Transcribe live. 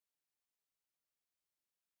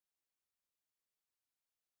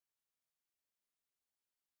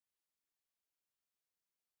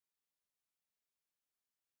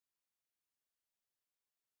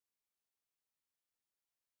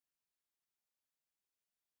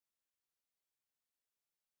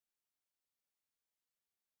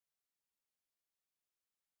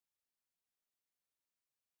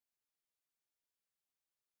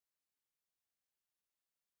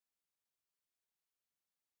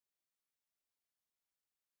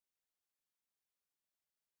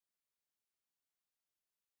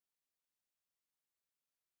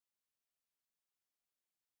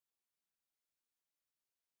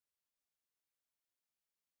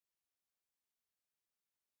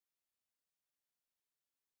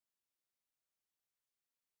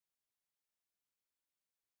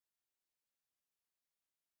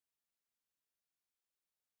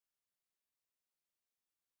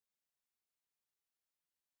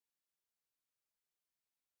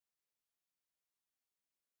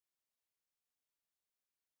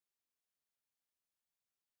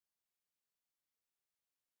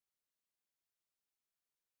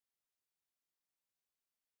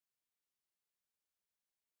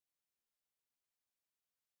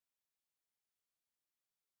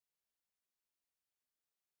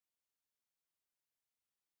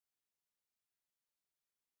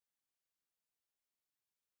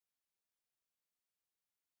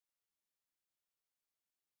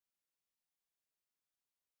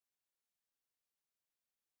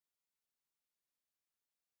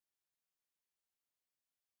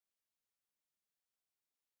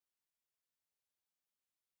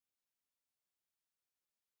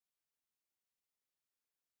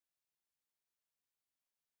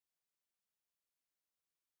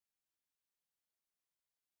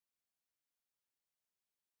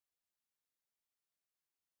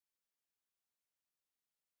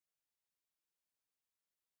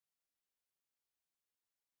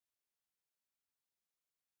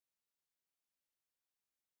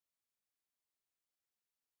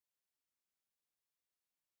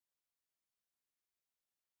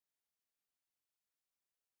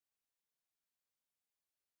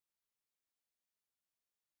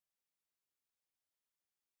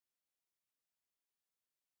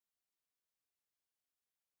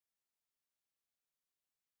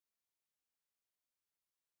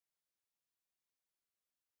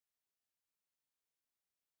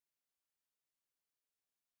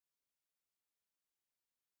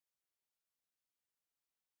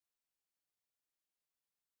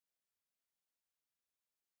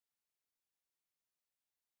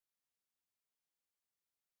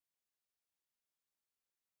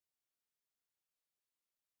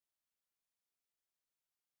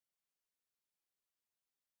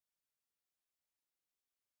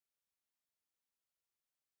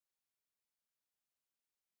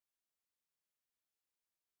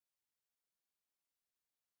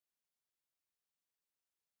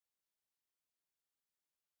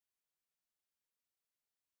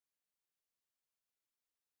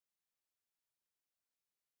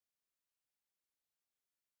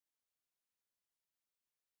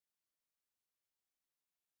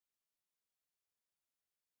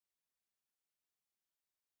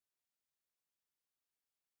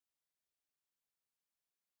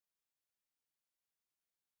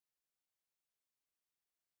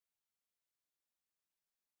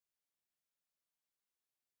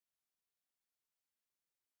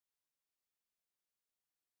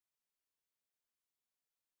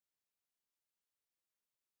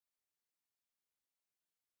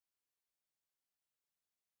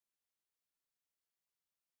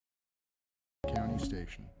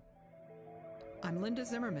station. I'm Linda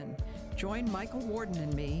Zimmerman. Join Michael Warden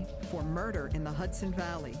and me for Murder in the Hudson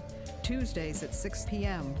Valley, Tuesdays at 6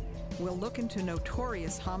 p.m. We'll look into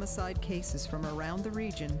notorious homicide cases from around the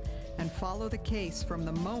region and follow the case from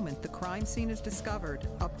the moment the crime scene is discovered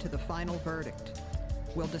up to the final verdict.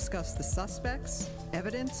 We'll discuss the suspects,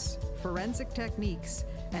 evidence, forensic techniques,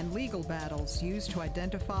 and legal battles used to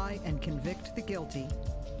identify and convict the guilty.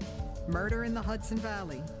 Murder in the Hudson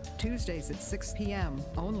Valley, Tuesdays at 6 p.m.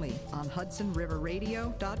 only on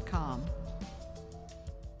HudsonRiverRadio.com.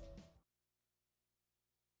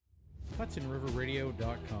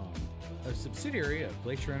 HudsonRiverRadio.com, a subsidiary of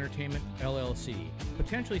Glacier Entertainment, LLC,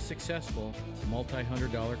 potentially successful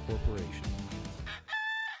multi-$100 corporation.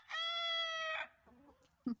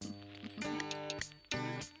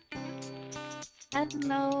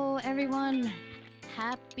 Hello, everyone.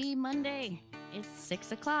 Happy Monday. It's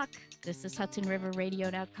 6 o'clock. This is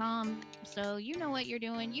HudsonRiverRadio.com. So you know what you're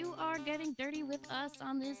doing. You are getting dirty with us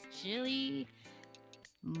on this chilly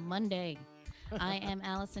Monday. I am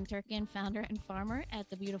Allison Turkin, founder and farmer at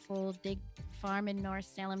the beautiful D.I.G farm in North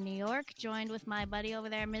Salem, New York, joined with my buddy over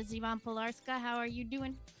there, Ms. Ivana Polarska. How are you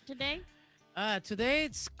doing today? Today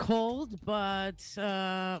it's cold, but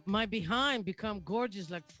my behind become gorgeous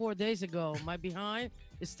like 4 days ago. My behind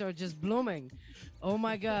it started just blooming. Oh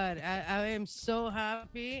my God, I am so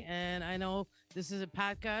happy, and I know this is a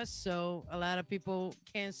podcast, so a lot of people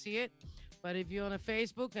can't see it. But if you're on a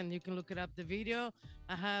Facebook and you can look it up, the video,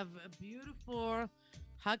 I have a beautiful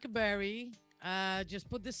huckleberry. Just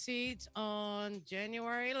put the seeds on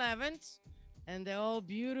January 11th. And they're all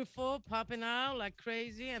beautiful, popping out like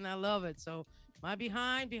crazy, and I love it. So my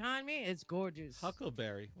behind me, it's gorgeous.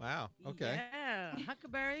 Huckleberry. Wow. Okay. Yeah,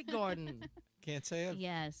 Huckleberry Garden. Can't say I've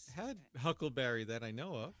had huckleberry that I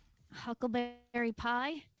know of. Huckleberry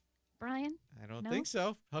pie, Brian? I don't think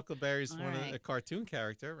so. Huckleberry's All one right. of a cartoon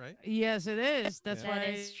character, right? Yes, it is. That's why That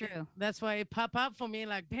is true. That's why it pop up for me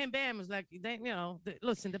like bam, bam. It's like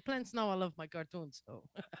listen, the plants know I love my cartoons, so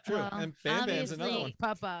True. Well, And Bam Bam's another one.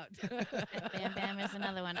 pop out. Bam Bam is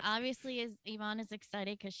another one. Obviously, Yvonne is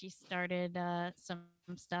excited because she started some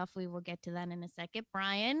stuff. We will get to that in a second.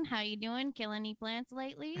 Brian, how you doing? Kill any plants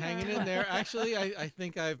lately? Hanging in there. Actually, I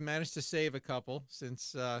think I've managed to save a couple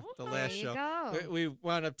since the last show. There you go. We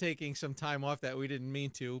wound up taking some time off that we didn't mean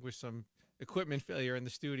to with some equipment failure in the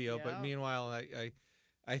studio. Yeah. But meanwhile,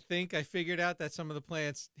 I think I figured out that some of the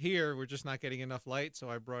plants here were just not getting enough light. So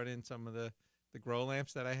I brought in some of the grow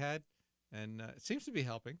lamps that I had, and it seems to be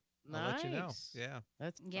helping. I'll let you know. Nice. Yeah.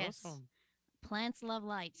 That's Yes. awesome. Plants love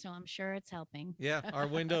light, so I'm sure it's helping. Yeah. Our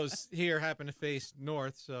windows here happen to face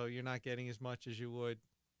north, so you're not getting as much as you would.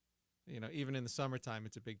 Even in the summertime,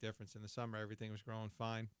 it's a big difference. In the summer, everything was growing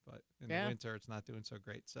fine, but in the winter, it's not doing so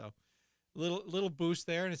great. So, little boost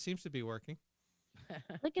there, and it seems to be working.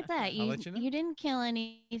 Look at that. I'll let you know. You didn't kill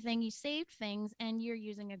anything. You saved things, and you're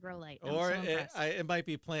using a grow light. I'm Or so impressed. it might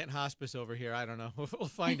be plant hospice over here. I don't know. We'll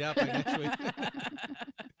find out by next week.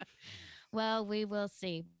 Well, we will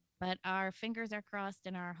see. But our fingers are crossed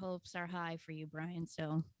and our hopes are high for you, Brian.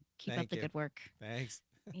 So keep up Thank the you. good work. Thanks.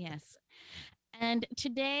 Yes. And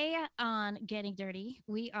today on Getting Dirty,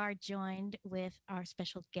 we are joined with our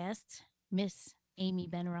special guest, Miss Amy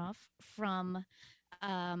Benerofe from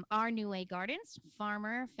Our New Way Gardens,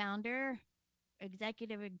 farmer, founder,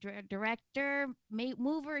 executive director,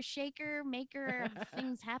 mover, shaker, maker of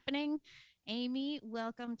things happening. Amy,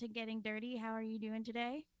 welcome to Getting Dirty. How are you doing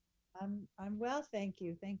today? I'm well, thank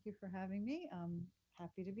you. Thank you for having me. I'm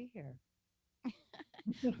happy to be here.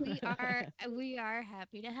 we are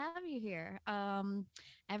happy to have you here.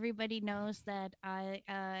 Everybody knows that I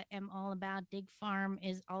am all about D.I.G Farm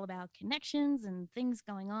is all about connections and things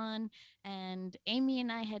going on. And Amy and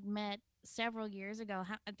I had met several years ago.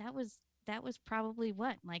 That was probably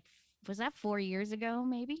what, like, was that 4 years ago?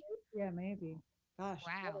 Maybe. Yeah, maybe. Gosh.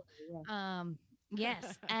 Wow. Yeah.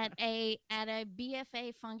 Yes, at a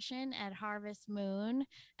BFA function at Harvest Moon,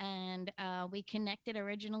 and we connected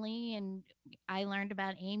originally, and I learned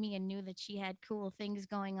about Amy and knew that she had cool things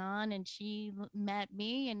going on, and she met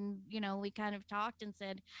me, and we kind of talked and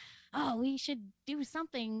said, oh, we should do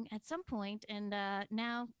something at some point. And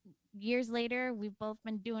now, years later, we've both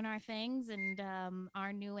been doing our things, and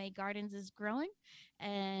Our New Way Gardens is growing,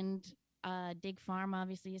 and D.I.G Farm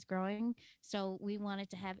obviously is growing. So we wanted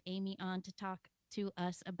to have Amy on to talk to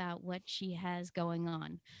us about what she has going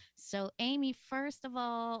on. So Amy, first of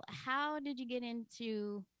all, how did you get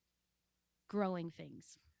into growing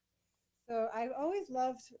things? So I always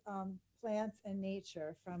loved plants and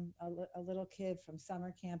nature from a little kid, from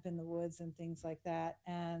summer camp in the woods and things like that.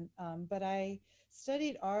 And but I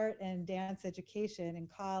studied art and dance education in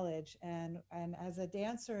college, and as a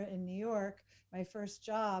dancer in New York, my first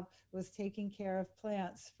job was taking care of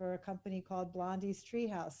plants for a company called Blondie's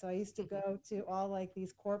Treehouse. So I used to go to all like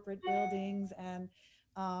these corporate buildings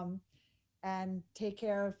um, and take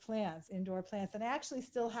care of plants, indoor plants. And I actually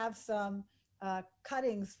still have some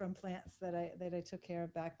cuttings from plants that I took care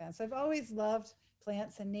of back then. So I've always loved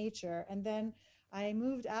plants and nature. And then I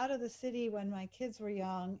moved out of the city when my kids were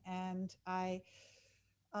young, and I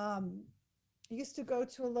um, used to go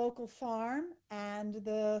to a local farm, and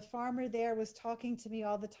the farmer there was talking to me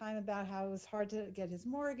all the time about how it was hard to get his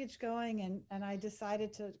mortgage going, and I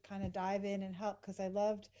decided to kind of dive in and help because I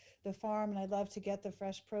loved the farm and I loved to get the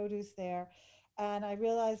fresh produce there. And I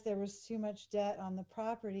realized there was too much debt on the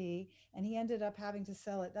property, and he ended up having to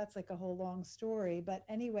sell it. That's like a whole long story. But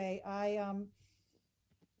anyway,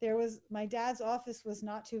 there was my dad's office was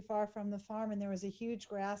not too far from the farm, and there was a huge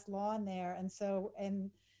grass lawn there. And so, and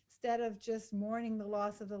instead of just mourning the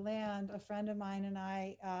loss of the land, a friend of mine and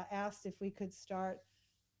I asked if we could start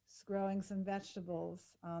growing some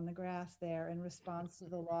vegetables on the grass there in response to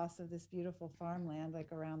the loss of this beautiful farmland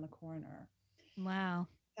like around the corner. Wow.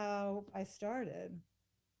 How I started.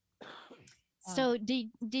 So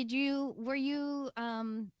did you were you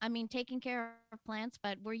I mean taking care of plants,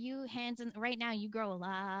 but were you hands in right now you grow a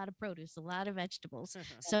lot of produce, a lot of vegetables.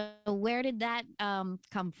 So where did that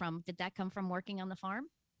come from? Did that come from working on the farm?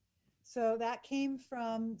 So that came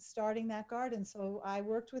from starting that garden. So I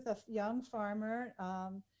worked with a young farmer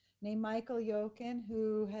named Michael Yokin,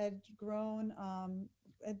 who had grown,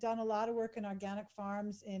 had done a lot of work in organic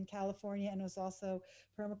farms in California and was also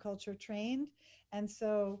permaculture trained. And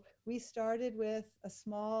so we started with a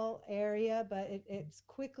small area, but it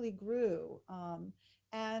quickly grew.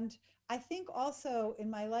 And I think also in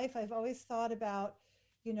my life, I've always thought about,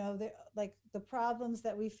 you know, like the problems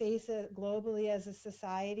that we face globally as a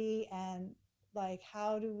society, and like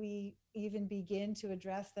how do we even begin to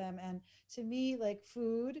address them. And to me, like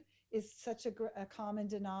food is such a common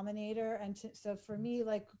denominator. And so for me,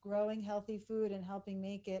 like growing healthy food and helping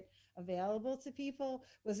make it available to people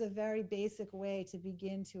was a very basic way to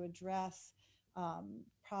begin to address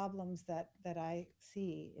problems that I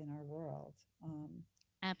see in our world.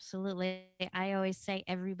 Absolutely. I always say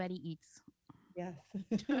everybody eats. Yes.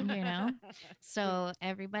 You know, so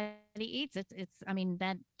everybody eats. It's I mean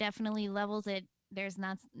that definitely levels it. There's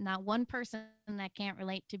not one person that can't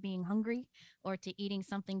relate to being hungry or to eating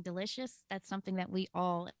something delicious. That's something that we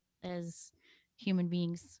all as human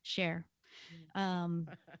beings share. um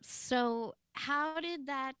so how did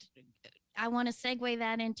that I want to segue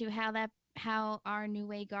that into how our New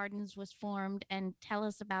Way Gardens was formed, and tell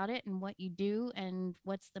us about it and what you do and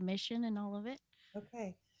what's the mission and all of it.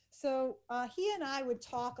 Okay. So he and I would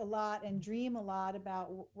talk a lot and dream a lot about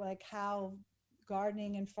like how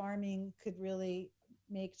gardening and farming could really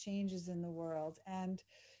make changes in the world. And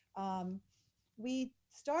um, we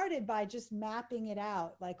started by just mapping it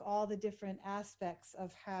out, like all the different aspects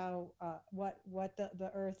of how what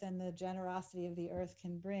the earth and the generosity of the earth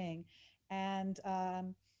can bring. And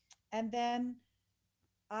then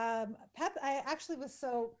I actually was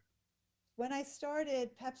so when I started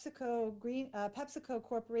PepsiCo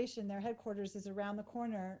Corporation, their headquarters is around the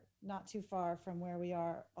corner, not too far from where we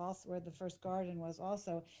are, also where the first garden was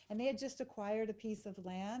also. And they had just acquired a piece of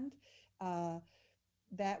land uh,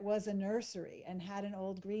 that was a nursery and had an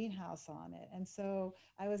old greenhouse on it. And so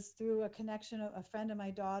I was through a connection, a friend of my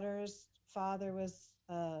daughter's father was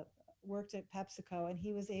worked at PepsiCo, and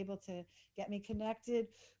he was able to get me connected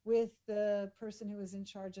with the person who was in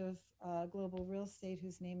charge of global real estate,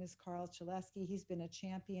 whose name is Carl Chaleski. He's been a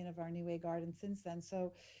champion of our New Way Garden since then.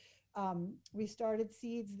 So we started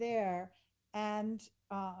seeds there, and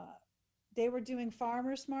they were doing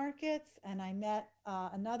farmers markets, and I met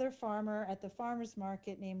another farmer at the farmers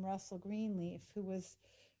market named Russell Greenleaf, who was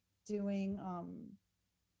doing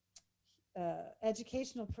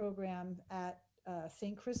educational program at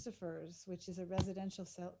St. Christopher's, which is a residential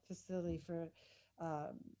facility for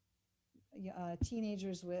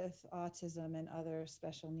teenagers with autism and other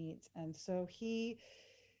special needs. And so he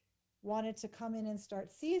wanted to come in and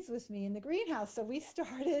start seeds with me in the greenhouse. So we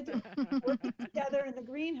started working together in the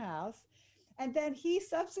greenhouse. And then he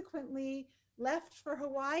subsequently left for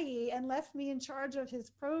Hawaii and left me in charge of his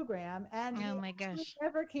program. And Oh he my gosh.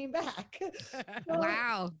 never came back.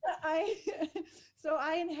 Wow. I so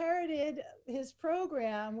I inherited his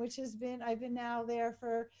program, which has been I've been now there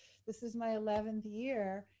for this is my 11th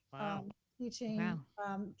year. Wow. teaching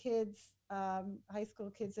Wow. kids, high school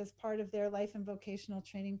kids, as part of their life and vocational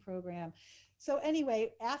training program. So,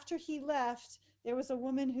 anyway, after he left, there was a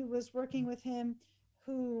woman who was working with him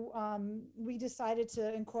who we decided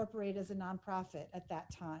to incorporate as a nonprofit at that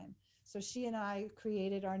time. So, she and I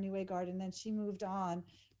created our New Way Garden, then she moved on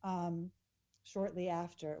shortly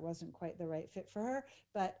after. It wasn't quite the right fit for her,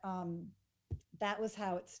 but that was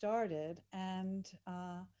how it started. And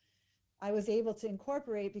I was able to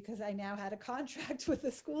incorporate because I now had a contract with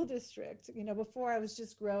the school district. Before I was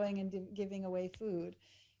just growing and giving away food.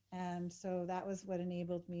 And so that was what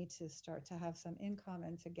enabled me to start to have some income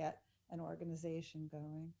and to get an organization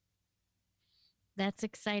going. That's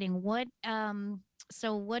exciting. What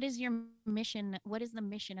is your mission? What is the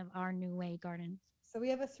mission of Our New Way Gardens? So we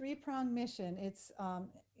have a three-pronged mission. It's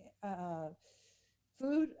uh,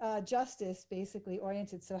 food justice, basically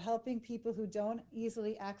oriented. So helping people who don't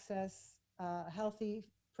easily access healthy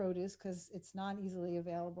produce because it's not easily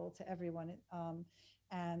available to everyone.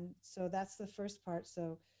 And so that's the first part.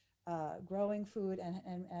 So growing food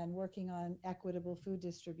and working on equitable food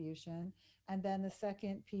distribution. And then the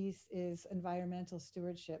second piece is environmental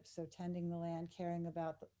stewardship. So tending the land, caring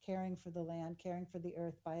for the land, caring for the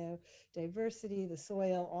earth, biodiversity, the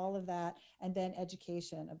soil, all of that, and then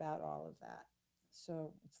education about all of that.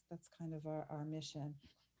 So that's kind of our mission.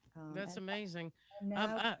 That's amazing. And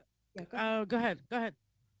now, yeah, go ahead. Go ahead. Go ahead.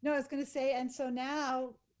 No, I was going to say, and so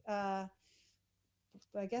now,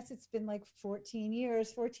 I guess it's been like 14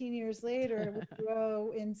 years. 14 years later, we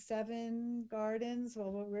grow in 7 gardens.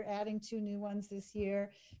 Well, we're adding 2 new ones this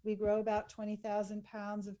year. We grow about 20,000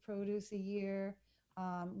 pounds of produce a year.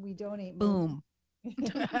 We donate Boom.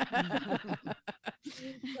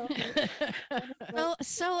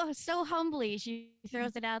 so, So humbly, she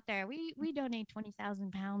throws it out there. We donate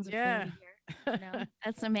 20,000 pounds of food Yeah. a year.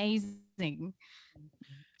 That's amazing.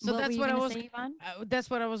 So What were that's you what I gonna was. say, Yvonne? That's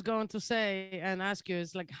what I was going to say and ask you.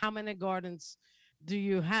 Is like, how many gardens do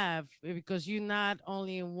you have? Because you're not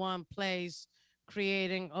only in one place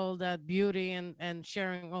creating all that beauty and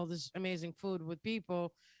sharing all this amazing food with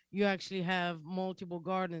people. You actually have multiple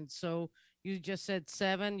gardens. So you just said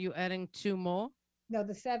 7. You adding 2 more. no,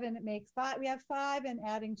 the 7 makes 5. We have 5, and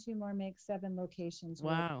adding 2 more makes 7 locations.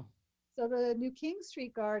 Wow. So the new King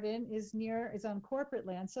Street Garden is on corporate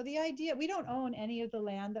land. So the idea, we don't own any of the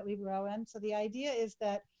land that we grow in. So the idea is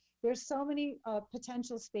that there's so many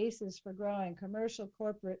potential spaces for growing: commercial,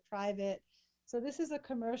 corporate, private. So this is a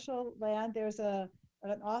commercial land. There's an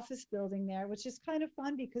office building there, which is kind of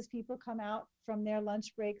fun because people come out from their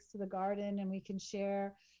lunch breaks to the garden, and we can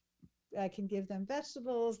share. I can give them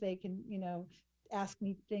vegetables. They can, ask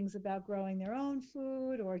me things about growing their own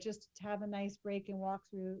food, or just have a nice break and walk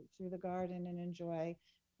through the garden and enjoy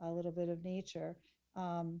a little bit of nature.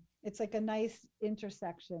 It's like a nice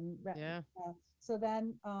intersection. Yeah. So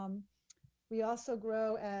then we also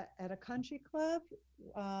grow at a country club.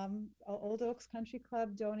 Old Oaks Country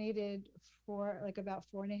Club donated for like about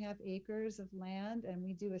 4.5 acres of land, and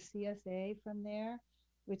we do a CSA from there,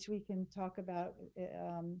 which we can talk about.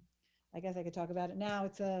 I guess I could talk about it now.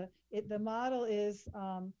 The model is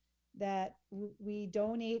that we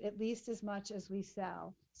donate at least as much as we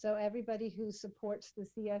sell. So everybody who supports the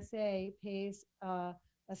CSA pays a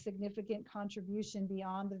significant contribution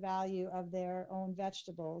beyond the value of their own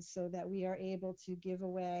vegetables, so that we are able to give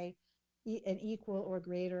away an equal or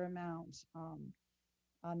greater amount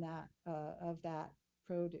on that of that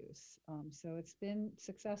produce. So it's been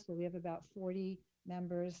successful. We have about 40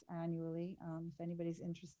 members annually. If anybody's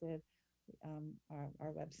interested,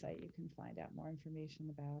 our website, you can find out more information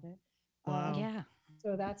about it. Wow. Yeah.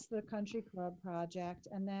 So that's the Country Club project.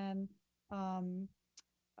 And then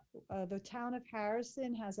the town of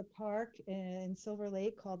Harrison has a park in Silver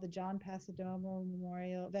Lake called the John Pasadomo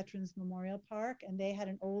Veterans Memorial Park, and they had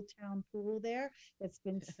an old town pool there that's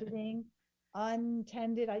been sitting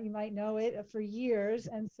untended. You might know it for years.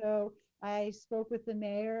 And so I spoke with the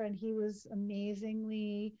mayor, and he was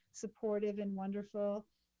amazingly supportive and wonderful.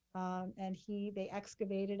 And they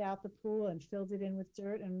excavated out the pool and filled it in with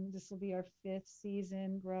dirt, and this will be our 5th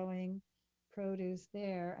season growing produce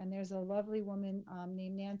there. And there's a lovely woman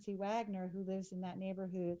named Nancy Wagner who lives in that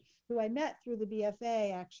neighborhood, who I met through the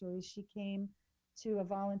BFA. Actually, she came to a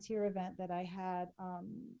volunteer event that I had,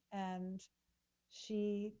 and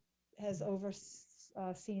she has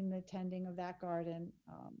overseen the tending of that garden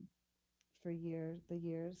for years.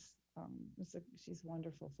 She's a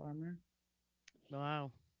wonderful farmer.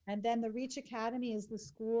 Wow. And then the Reach Academy is the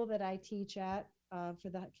school that I teach at for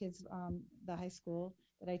the kids, the high school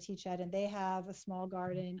that I teach at, and they have a small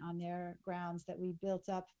garden on their grounds that we built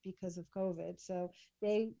up because of COVID. So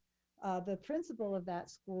they the principal of that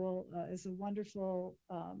school is a wonderful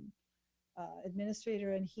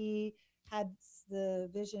administrator, and he had the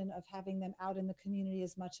vision of having them out in the community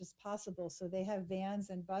as much as possible. So they have vans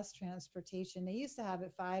and bus transportation. They used to have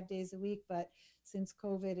it 5 days a week, but since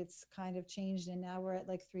COVID, it's kind of changed, and now we're at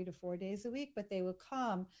like 3 to 4 days a week. But they will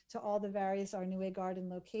come to all the various Our New Way Garden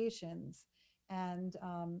locations. And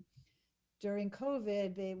during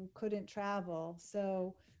COVID, they couldn't travel.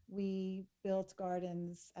 So we built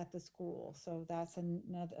gardens at the school. So that's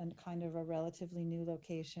another kind of a relatively new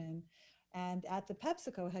location. And at the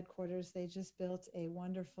PepsiCo headquarters, they just built a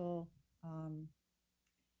wonderful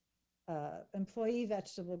employee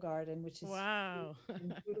vegetable garden, which is Wow.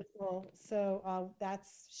 beautiful. So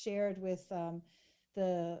that's shared with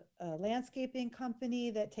the landscaping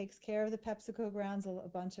company that takes care of the PepsiCo grounds. A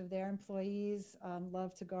bunch of their employees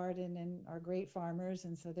love to garden and are great farmers,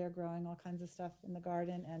 and so they're growing all kinds of stuff in the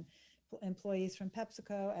garden. And employees from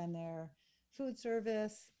PepsiCo and their food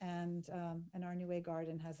service, and Our New Way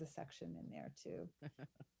Garden has a section in there too.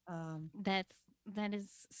 That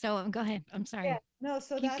is so. Go ahead. I'm sorry. Yeah, no,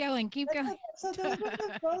 so keep going. Keep going. So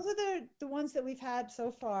those are the ones that we've had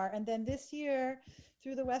so far. And then this year,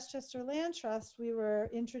 through the Westchester Land Trust, we were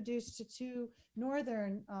introduced to two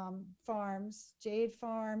northern farms, Jade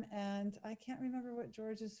Farm, and I can't remember what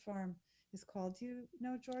George's farm is called. Do you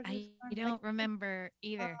know George's farm? I don't remember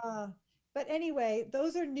either. But anyway,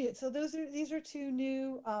 those are new. So these are two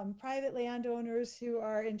new private landowners who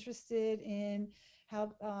are interested in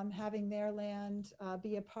having their land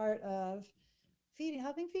be a part of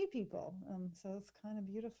helping feed people. So it's kind of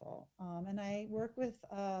beautiful. And I work with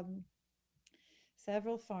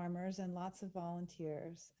several farmers and lots of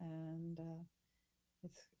volunteers, and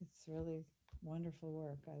it's really wonderful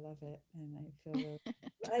work. I love it, and I feel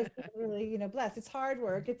really blessed. It's hard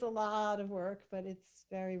work. It's a lot of work, but it's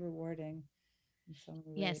very rewarding.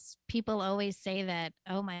 Yes, people always say that.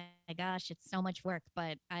 Oh my gosh, it's so much work.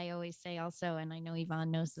 But I always say also, and I know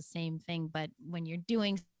Yvonne knows the same thing, but when you're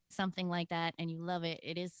doing something like that and you love it,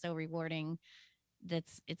 it is so rewarding.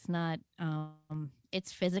 It's not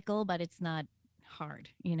it's physical, but it's not hard,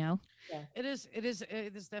 Yeah. It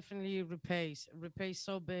is definitely repays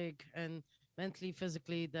so big and mentally,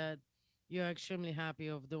 physically, that you're extremely happy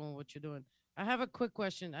of doing what you're doing. I have a quick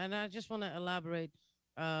question, and I just want to elaborate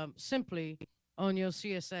simply on your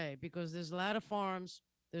CSA, because there's a lot of farms,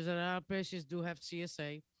 there's a lot of places do have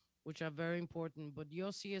CSA, which are very important, but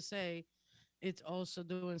your CSA, it's also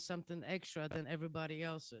doing something extra than everybody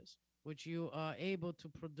else's, which you are able to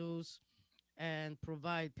produce and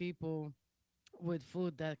provide people with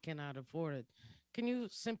food that cannot afford it. Can you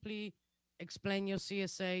simply explain your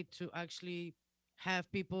CSA to actually have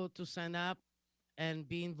people to sign up and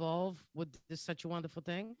be involved with this such a wonderful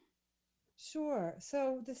thing? Sure.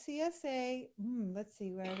 So the CSA, let's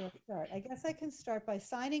see, where do I start? I guess I can start by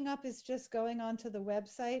signing up is just going onto the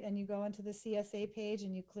website, and you go onto the CSA page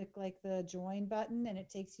and you click like the join button, and it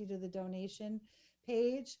takes you to the donation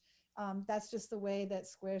page. That's just the way that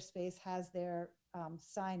Squarespace has their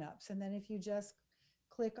signups. And then if you just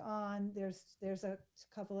click on, there's a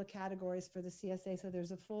couple of categories for the CSA. So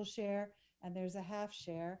there's a full share and there's a half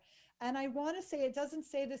share. And I want to say, it doesn't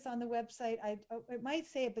say this on the website. It might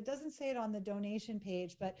say it, but doesn't say it on the donation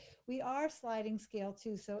page. But we are sliding scale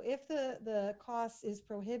too. So if the cost is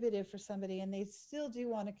prohibitive for somebody and they still do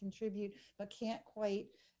want to contribute, but can't quite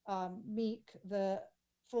meet the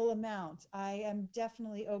full amount, I am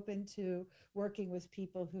definitely open to working with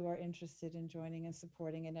people who are interested in joining and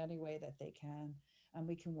supporting in any way that they can.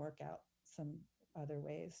 We can work out some other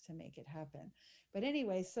ways to make it happen. But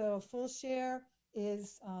anyway, so full share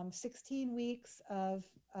is 16 weeks of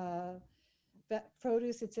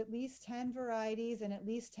produce. It's at least 10 varieties and at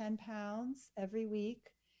least 10 pounds every week.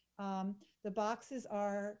 The boxes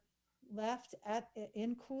are left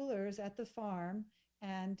in coolers at the farm,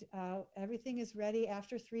 and everything is ready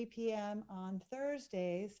after 3 p.m. on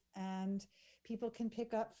Thursdays, and people can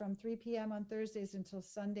pick up from 3 p.m. on Thursdays until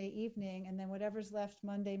Sunday evening, and then whatever's left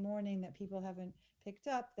Monday morning that people haven't picked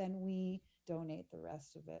up, then we donate the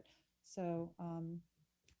rest of it. So,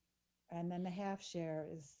 and then the half share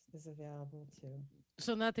is available too.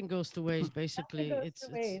 So nothing goes to waste, basically.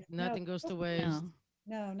 Nothing goes to waste.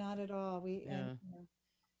 No, not at all.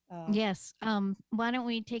 Yes. Why don't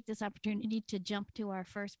we take this opportunity to jump to our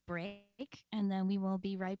first break, and then we will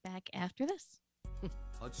be right back after this.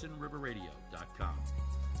 HudsonRiverRadio.com.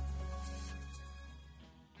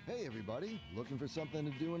 Hey everybody, looking for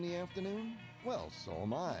something to do in the afternoon? Well, so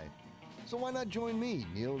am I. So why not join me,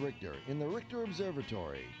 Neil Richter, in the Richter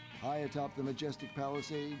Observatory, high atop the majestic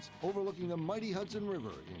Palisades, overlooking the mighty Hudson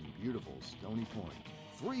River in beautiful Stony Point.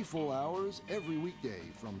 3 full hours every weekday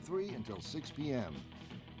from 3 until 6 p.m.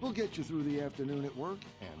 We'll get you through the afternoon at work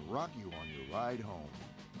and rock you on your ride home.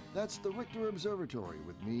 That's the Richter Observatory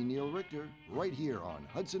with me, Neil Richter, right here on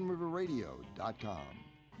HudsonRiverRadio.com.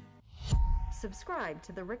 Subscribe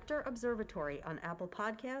to the Richter Observatory on Apple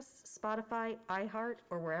Podcasts, Spotify, iHeart,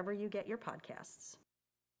 or wherever you get your podcasts.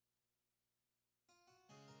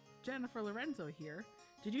 Jennifer Lorenzo here.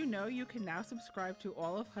 Did you know you can now subscribe to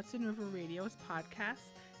all of Hudson River Radio's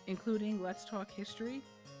podcasts, including Let's Talk History?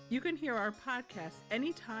 You can hear our podcasts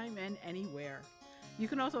anytime and anywhere. You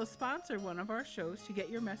can also sponsor one of our shows to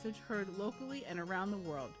get your message heard locally and around the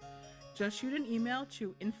world. Just shoot an email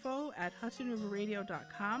to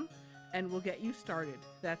info@hudsonriverradio.com and we'll get you started.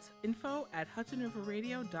 That's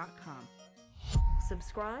info@hudsonriverradio.com.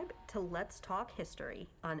 Subscribe to Let's Talk History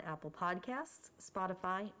on Apple Podcasts,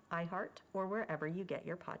 Spotify, iHeart, or wherever you get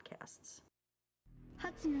your podcasts.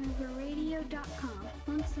 HudsonRiverRadio.com.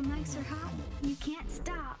 Once the mics are hot, you can't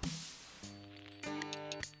stop.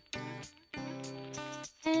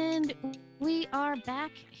 And we are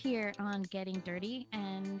back here on Getting Dirty,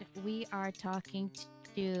 and we are talking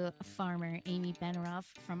to farmer Amy Benerofe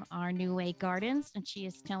from Our New Way Gardens, and she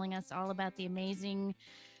is telling us all about the amazing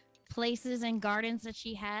places and gardens that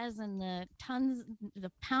she has and the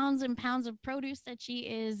pounds and pounds of produce that she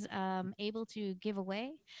is able to give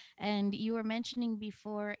away. And you were mentioning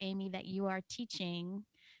before, Amy, that you are teaching.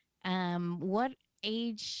 What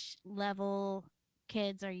age level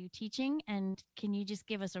kids are you teaching? And can you just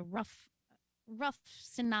give us a rough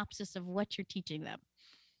synopsis of what you're teaching them?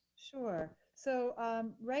 Sure. So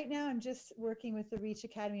right now I'm just working with the Reach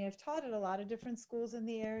Academy. I've taught at a lot of different schools in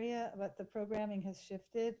the area, but the programming has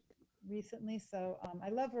shifted recently. So I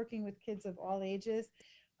love working with kids of all ages,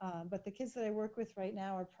 but the kids that I work with right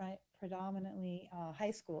now are predominantly high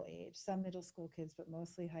school age, some middle school kids, but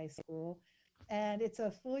mostly high school. And it's a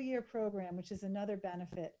full year program, which is another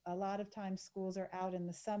benefit. A lot of times schools are out in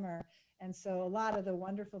the summer, and so a lot of the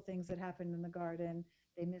wonderful things that happen in the garden,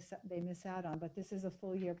 they miss out on. But this is a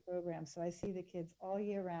full year program, so I see the kids all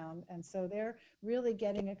year round, and so they're really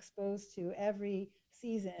getting exposed to every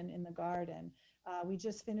season in the garden. We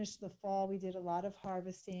just finished the fall. We did a lot of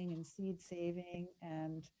harvesting and seed saving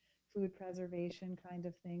and food preservation kind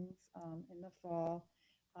of things in the fall.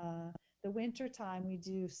 The winter time, we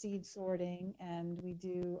do seed sorting, and we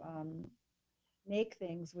do make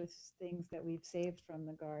things with things that we've saved from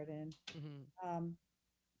the garden. Mm-hmm.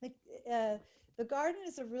 The garden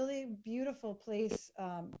is a really beautiful place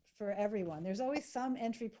for everyone. There's always some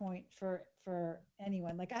entry point for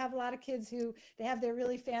anyone. Like I have a lot of kids who they have their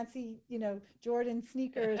really fancy, Jordan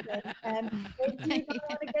sneakers, and they don't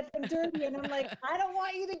want to get them dirty. And I'm like, I don't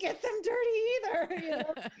want you to get them dirty either. Yeah.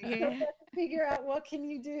 So figure out what can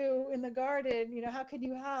you do in the garden. How can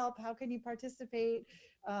you help? How can you participate?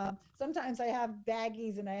 Sometimes I have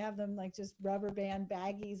baggies, and I have them like just rubber band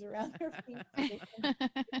baggies around their feet. I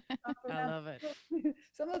love it.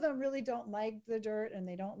 Some of them really don't like the dirt and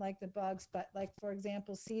they don't like the bugs, but like, for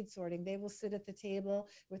example, seed sorting, they will sit at the table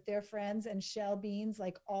with their friends and shell beans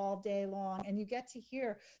like all day long. And you get to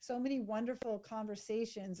hear so many wonderful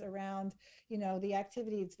conversations around, the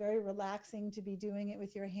activity. It's very relaxing to be doing it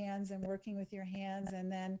with your hands and working with your hands.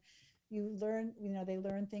 And then you learn, they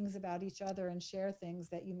learn things about each other and share things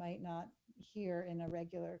that you might not hear in a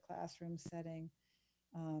regular classroom setting.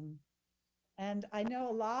 And I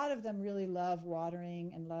know a lot of them really love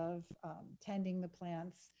watering and love tending the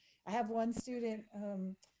plants. I have one student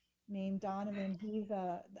named Donovan.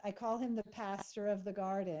 I call him the pastor of the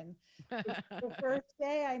garden. The first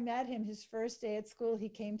day I met him, his first day at school, he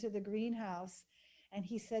came to the greenhouse and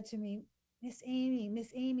he said to me, Miss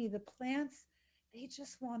Amy, the plants, they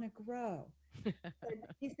just want to grow.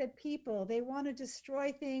 He said, people, they want to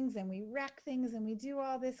destroy things and we wreck things and we do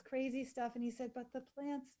all this crazy stuff. And he said, but the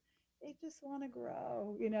plants, they just want to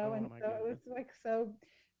grow, and so it was like so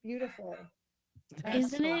beautiful.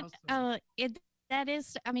 Isn't it? That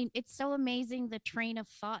is, it's so amazing the train of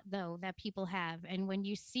thought though that people have. And when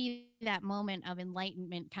you see that moment of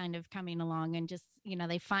enlightenment kind of coming along and just,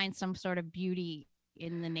 they find some sort of beauty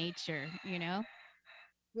in the nature,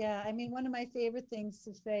 Yeah, one of my favorite things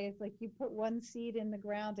to say is like you put one seed in the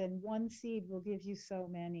ground and one seed will give you so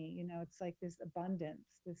many, it's like this abundance,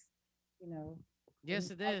 this,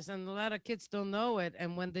 Yes, it is. And a lot of kids don't know it.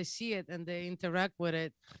 And when they see it and they interact with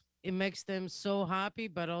it, it makes them so happy.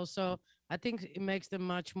 But also, I think it makes them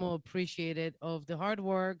much more appreciated of the hard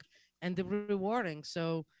work and the rewarding.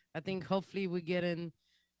 So I think hopefully we get in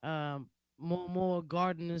more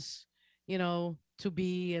gardeners, to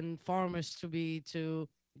be and farmers to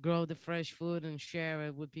grow the fresh food and share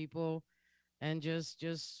it with people and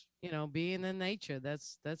just being in nature.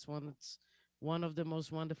 That's one of the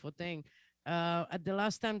most wonderful thing. At the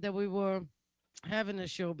last time that we were having a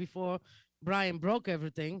show before Brian broke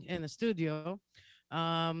everything in the studio,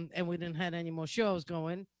 and we didn't have any more shows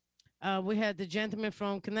going. We had the gentleman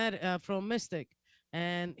from Connecticut, from Mystic,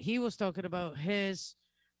 and he was talking about his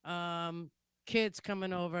um, kids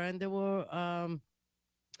coming over, and there were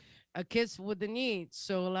kids with the needs.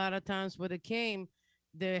 So a lot of times when they came,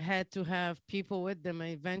 they had to have people with them,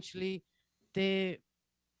 and eventually, the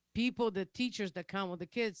people, the teachers that come with the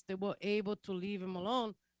kids, they were able to leave them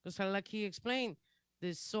alone because, like he explained,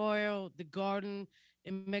 the soil, the garden,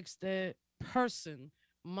 it makes the person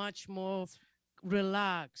much more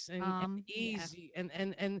relaxed and Yeah. easy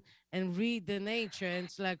and read the nature. And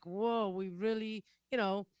it's like, whoa, we really,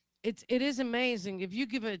 it is amazing if you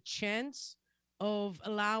give it a chance of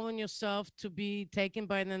allowing yourself to be taken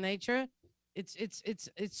by the nature. It's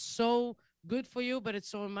so good for you, but it's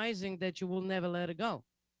so amazing that you will never let it go.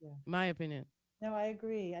 Yeah. My opinion. No, I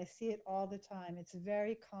agree. I see it all the time. It's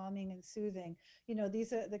very calming and soothing.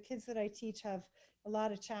 These are the kids that I teach have a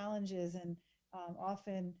lot of challenges and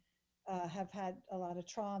often have had a lot of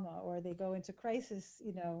trauma or they go into crisis,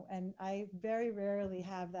 and I very rarely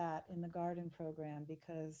have that in the garden program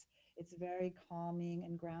because it's very calming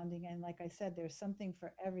and grounding. And like I said, there's something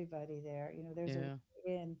for everybody there. There's a way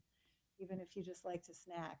Yeah. in, even if you just like to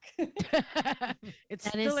snack. It's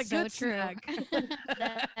That is still a so good true. snack.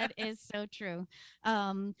 That is so true.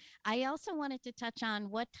 I also wanted to touch on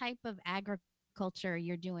what type of agriculture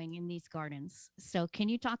you're doing in these gardens. So, can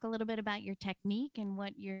you talk a little bit about your technique and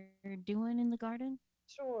what you're doing in the garden?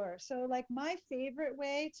 Sure. So, like, my favorite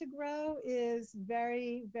way to grow is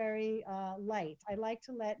very, very light. I like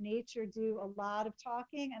to let nature do a lot of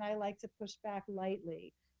talking, and I like to push back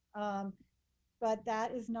lightly. Um, but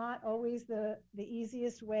that is not always the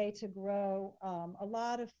easiest way to grow a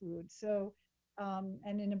lot of food. So,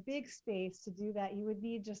 and in a big space to do that, you would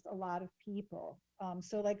need just a lot of people.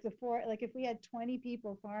 So, like if we had 20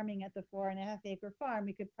 people farming at the 4.5 acre farm,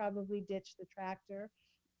 we could probably ditch the tractor.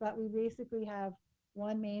 But we basically have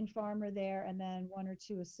one main farmer there and then one or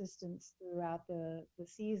two assistants throughout the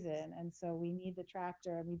season. And so we need the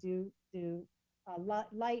tractor, and we do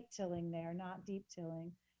light tilling there, not deep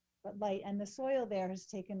tilling, but light. And the soil there has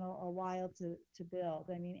taken a while to build.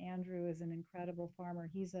 I mean, Andrew is an incredible farmer.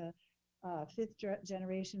 He's a fifth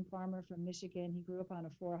generation farmer from Michigan. He grew up on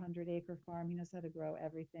a 400-acre farm. He knows how to grow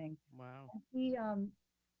everything. Wow.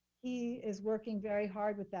 He is working very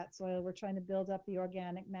hard with that soil. We're trying to build up the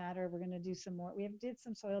organic matter. We're going to do some more. Did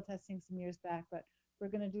some soil testing some years back, but we're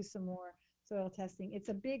going to do some more soil testing. It's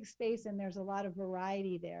a big space and there's a lot of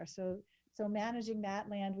variety there. So managing that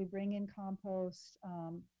land, we bring in compost,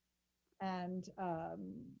 and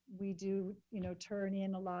we do turn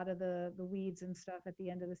in a lot of the weeds and stuff at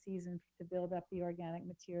the end of the season to build up the organic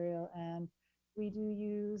material. And we do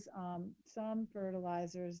use some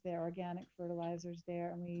fertilizers there, organic fertilizers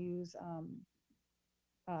there, and we use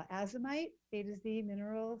azomite, A to Z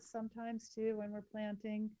minerals sometimes too when we're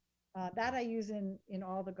planting. That I use in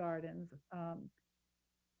all the gardens.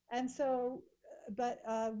 And so, but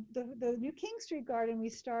the new King Street garden, we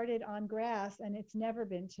started on grass and it's never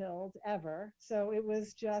been tilled ever. So it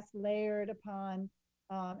was just layered upon,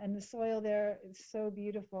 and the soil there is so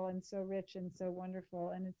beautiful and so rich and so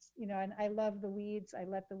wonderful. And and I love the weeds. I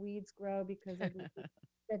let the weeds grow because I believe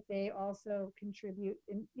that they also contribute.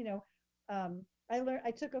 And,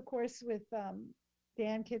 I took a course with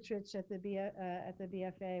Dan Kittredge at the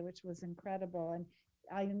BFA, which was incredible. And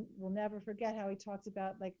I will never forget how he talked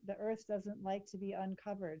about, like, the earth doesn't like to be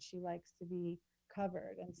uncovered. She likes to be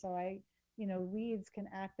covered. And so weeds can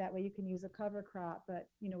act that way. You can use a cover crop, but,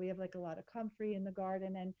 we have like a lot of comfrey in the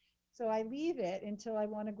garden. And so I leave it until I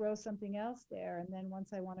want to grow something else there. And then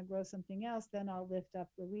once I want to grow something else, then I'll lift up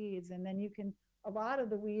the weeds. And then a lot of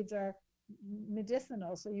the weeds are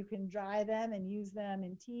medicinal. So you can dry them and use them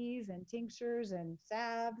in teas and tinctures and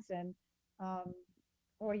salves um,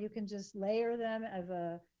 or you can just layer them as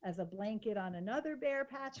a blanket on another bare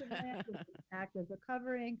patch of land, which can act as a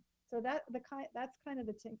covering. So that's kind of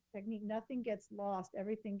the technique. Nothing gets lost.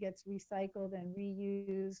 Everything gets recycled and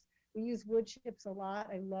reused. We use wood chips a lot.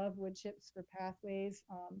 I love wood chips for pathways.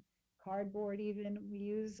 Cardboard even we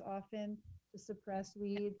use often to suppress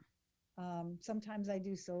weed. Sometimes I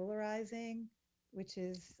do solarizing, which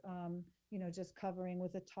is just covering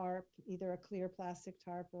with a tarp, either a clear plastic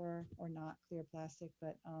tarp or not clear plastic,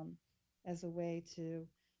 but as a way to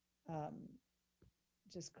um,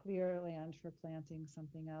 just clear land for planting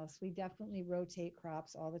something else. We definitely rotate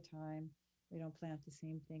crops all the time. We don't plant the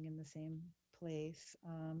same thing in the same place.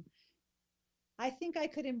 I think I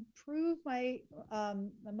could improve my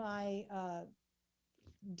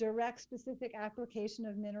direct specific application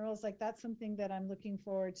of minerals. Like that's something that I'm looking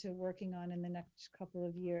forward to working on in the next couple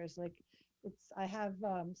of years. Like I have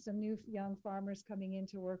some new young farmers coming in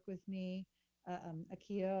to work with me,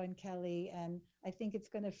 Akio and Kelly, and I think it's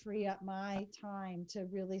going to free up my time to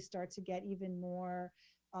really start to get even more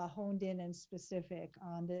honed in and specific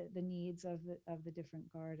on the needs of the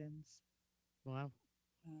different gardens. Wow.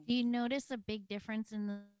 Do you notice a big difference in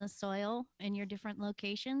the soil in your different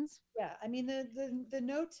locations? Yeah, I mean the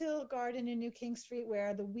no-till garden in New King Street,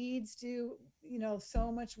 where the weeds do,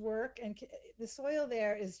 so much work, and the soil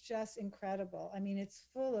there is just incredible. I mean, it's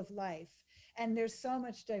full of life, and there's so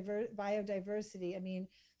much biodiversity. I mean,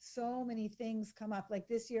 so many things come up. Like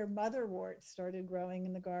this year, motherwort started growing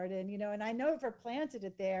in the garden, and I know if I planted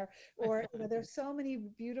it there, or there's so many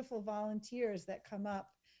beautiful volunteers that come up,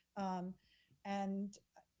 and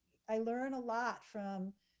I learn a lot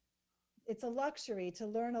from it's a luxury to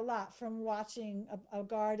learn a lot from watching a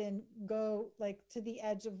garden go like to the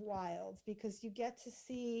edge of wilds, because you get to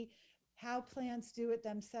see how plants do it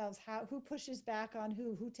themselves, who pushes back on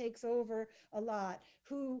who takes over a lot,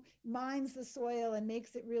 who mines the soil and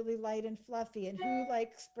makes it really light and fluffy, and who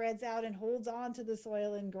like spreads out and holds on to the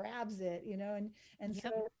soil and grabs it, and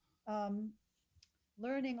Yep. so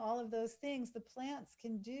learning all of those things, the plants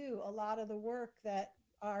can do a lot of the work that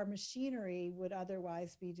our machinery would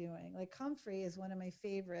otherwise be doing. Like comfrey is one of my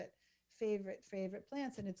favorite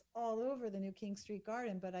plants, and it's all over the New King Street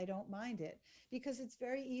garden, but I don't mind it because it's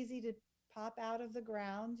very easy to pop out of the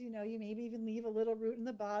ground. You maybe even leave a little root in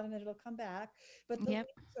the bottom and it'll come back, but the Yep.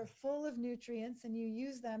 leaves are full of nutrients, and you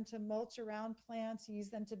use them to mulch around plants, you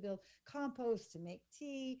use them to build compost, to make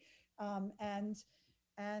tea, and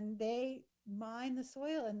they mine the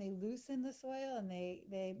soil and they loosen the soil, and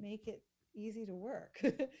they make it easy to work.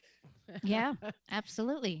 Yeah,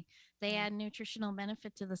 absolutely. They add nutritional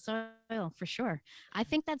benefit to the soil for sure. I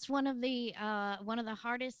think that's one of the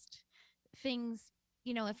hardest things,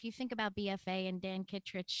 if you think about BFA and Dan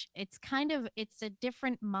Kittredge, it's a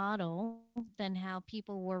different model than how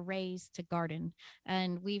people were raised to garden.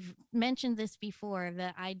 And we've mentioned this before,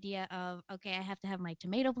 the idea of, okay, I have to have my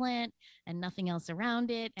tomato plant and nothing else around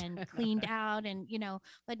it and cleaned out, and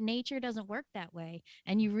but nature doesn't work that way.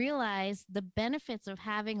 And you realize the benefits of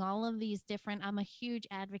having all of these different. I'm a huge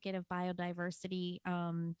advocate of biodiversity.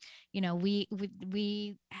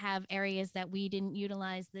 We have areas that we didn't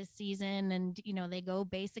utilize this season, and they go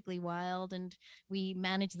basically wild, and we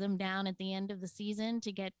manage them down at the end of the season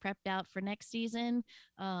to get prepped out for next season.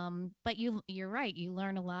 But you're right, you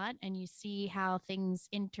learn a lot and you see how things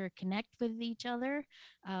interconnect with each other.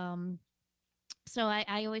 So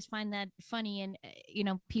I always find that funny, and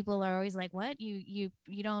people are always like, what, you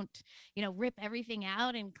don't rip everything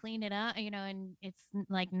out and clean it up, and it's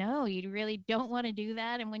like, no, you really don't want to do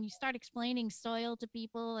that. And when you start explaining soil to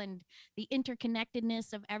people and the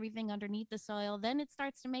interconnectedness of everything underneath the soil, then it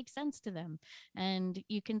starts to make sense to them, and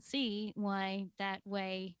you can see why that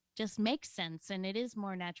way just makes sense, and it is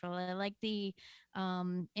more natural. I like the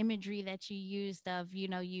imagery that you used of,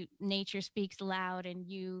 you nature speaks loud and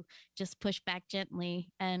you just push back gently.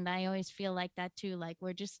 And I always feel like that too, like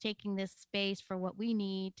we're just taking this space for what we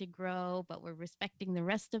need to grow, but we're respecting the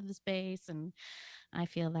rest of the space. And I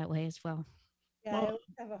feel that way as well. Yeah, I Well, always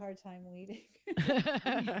have a hard time weeding.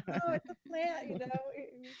 Oh, it's a plant.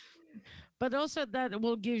 but also that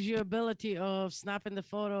will give you ability of snapping the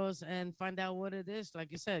photos and find out what it is.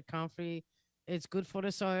 Like you said, comfrey, it's good for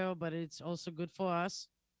the soil, but it's also good for us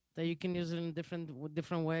that you can use it in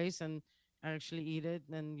different ways and actually eat it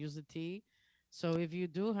and use the tea. So if you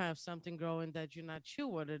do have something growing that you're not sure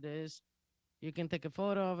what it is, you can take a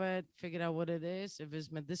photo of it, figure out what it is, if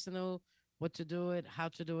it's medicinal, what to do it, how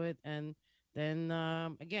to do it, and then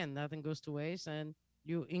again, nothing goes to waste, and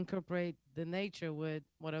you incorporate the nature with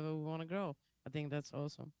whatever we want to grow. I think that's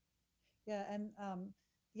awesome. Yeah, and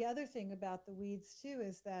the other thing about the weeds too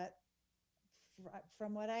is that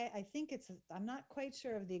from what I think I'm not quite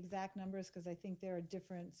sure of the exact numbers because I think there are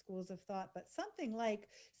different schools of thought, but something like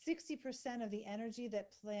 60% of the energy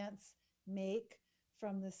that plants make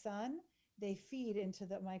from the sun, they feed into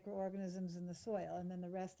the microorganisms in the soil, and then the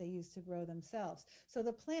rest they use to grow themselves. So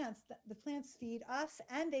the plants feed us,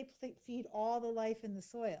 and they feed all the life in the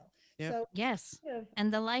soil. Yep. So Yes. kind of,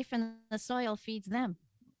 And the life in the soil feeds them,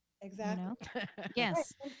 you exactly. know? Right.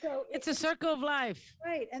 Yes. And so It's a circle of life.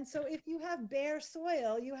 right. And so if you have bare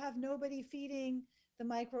soil, you have nobody feeding the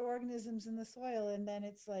microorganisms in the soil. And then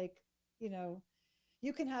it's like, you know,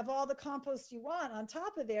 you can have all the compost you want on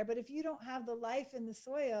top of there, but if you don't have the life in the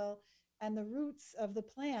soil and the roots of the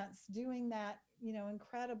plants doing that,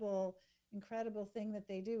 incredible incredible thing that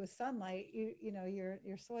they do with sunlight, you know, your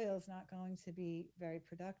soil is not going to be very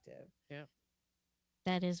productive. Yeah.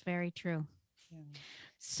 That is very true. Yeah.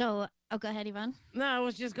 So, oh, go ahead, Yvonne. No, I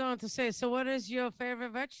was just going to say, so what is your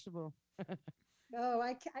favorite vegetable? Oh,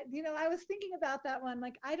 you know, I was thinking about that one.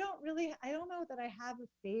 Like, I don't know that I have a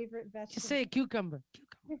favorite vegetable. Just say cucumber.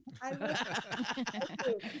 I love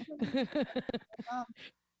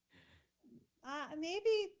um,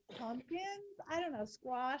 maybe pumpkins. I don't know,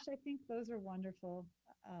 squash. I think those are wonderful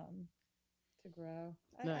to grow.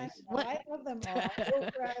 Nice. I love them all.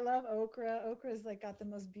 Okra, I love okra. Okra's like got the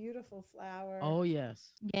most beautiful flower. Oh,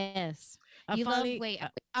 yes. Yes. Wait,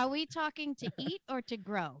 are we talking to eat or to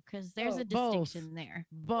grow? Because there's a distinction there.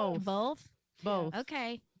 Both. Both? Both.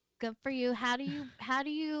 Okay. Good for you. How do you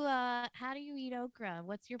eat okra?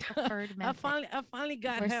 What's your preferred method? I finally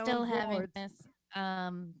got We're her still on having board. this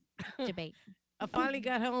debate. I finally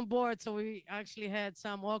got her on board, so we actually had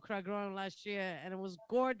some okra growing last year, and it was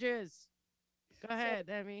gorgeous. Go ahead,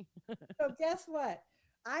 Emmy. So guess what?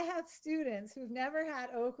 I have students who've never had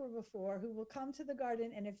okra before who will come to the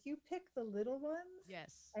garden, and if you pick the little ones,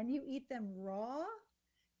 yes, and you eat them raw,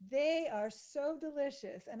 they are so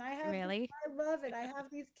delicious. And I love it. I have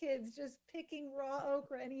these kids just picking raw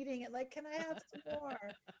okra and eating it. Like, can I have some more?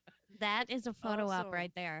 That is a photo op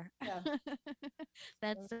right there. Yeah.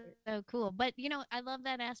 That's so cool. But, you know, I love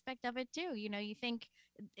that aspect of it too. You know, you think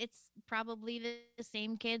it's probably the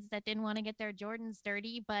same kids that didn't want to get their Jordans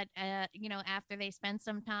dirty, but, you know, after they spend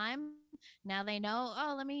some time, now they know,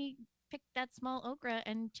 oh, let me pick that small okra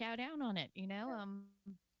and chow down on it, you know,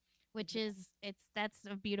 which is, that's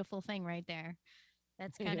a beautiful thing right there.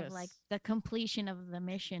 That's kind of like the completion of the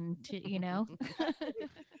mission to, you know.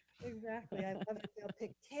 Exactly. I love it. They'll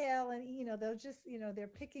pick kale and, you know, they'll just, you know, they're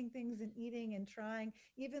picking things and eating and trying,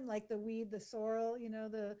 even like the weed, the sorrel, you know,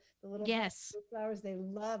 the little flowers. They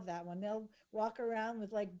love that one. They'll walk around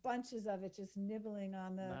with like bunches of it, just nibbling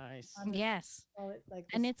on the,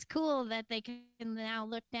 and it's cool that they can now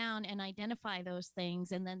look down and identify those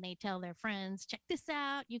things. And then they tell their friends, check this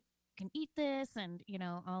out. You can eat this and, you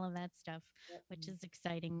know, all of that stuff, which is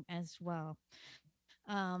exciting as well.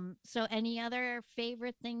 So any other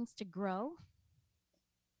favorite things to grow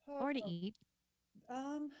or to eat?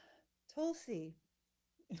 Tulsi.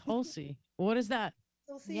 Tulsi. What is that?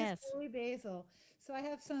 Tulsi is holy basil. So I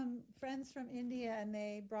have some friends from India and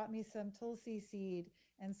they brought me some Tulsi seed.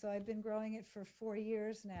 And so I've been growing it for 4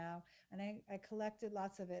 years now, and I collected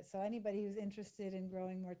lots of it. So anybody who's interested in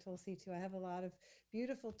growing more Tulsi too, I have a lot of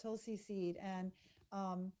beautiful Tulsi seed. And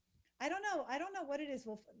I don't know what it is.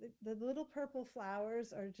 Well, the little purple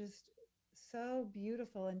flowers are just so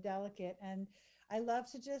beautiful and delicate. And I love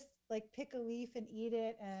to just like pick a leaf and eat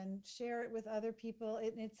it and share it with other people.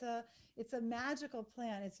 It's a magical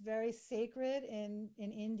plant. It's very sacred in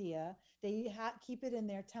India. They keep it in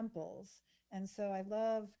their temples. And so I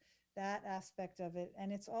love that aspect of it.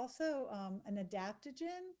 And it's also an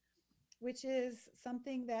adaptogen, which is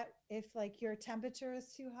something that if like your temperature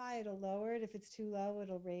is too high, it'll lower it. If it's too low,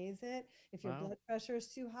 it'll raise it. If your blood pressure is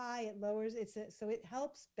too high, it lowers it. So it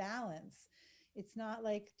helps balance. It's not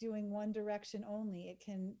like doing one direction only. It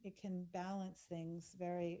can balance things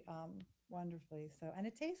very wonderfully. So, and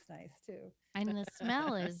it tastes nice too. And the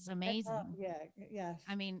smell is amazing. Yes.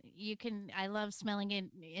 I mean, I love smelling it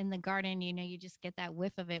in the garden. You know, you just get that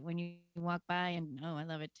whiff of it when you walk by, and I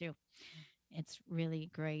love it too. It's really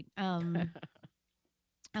great.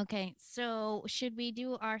 Okay, so should we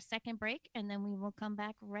do our second break and then we will come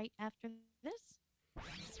back right after this?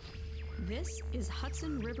 This is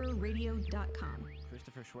HudsonRiverRadio.com.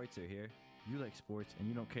 Christopher Schweitzer here. You like sports and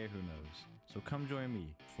you don't care who knows. So come join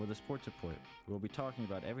me for the Sports Report. We'll be talking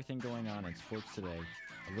about everything going on in sports today,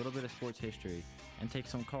 a little bit of sports history, and take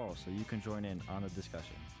some calls so you can join in on the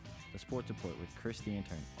discussion. The Sports Report with Chris the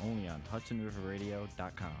Intern, only on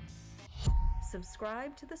HudsonRiverRadio.com.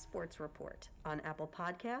 Subscribe to the Sports Report on Apple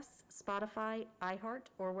Podcasts, Spotify,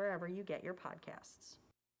 iHeart, or wherever you get your podcasts.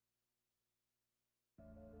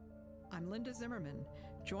 I'm Linda Zimmerman.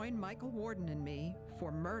 Join Michael Warden and me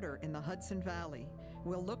for Murder in the Hudson Valley.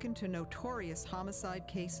 We'll look into notorious homicide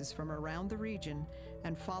cases from around the region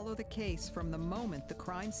and follow the case from the moment the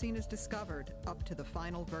crime scene is discovered up to the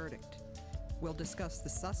final verdict. We'll discuss the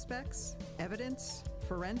suspects, evidence,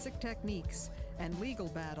 forensic techniques, and legal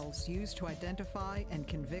battles used to identify and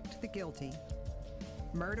convict the guilty.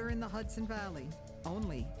 Murder in the Hudson Valley,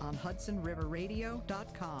 only on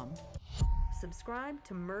HudsonRiverRadio.com. Subscribe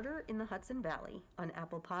to Murder in the Hudson Valley on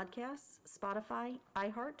Apple Podcasts, Spotify,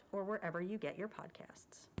 iHeart, or wherever you get your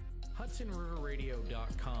podcasts.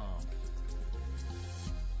 HudsonRiverRadio.com.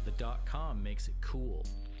 The .com makes it cool.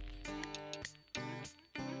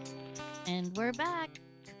 And we're back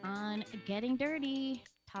on Getting Dirty,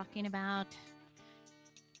 talking about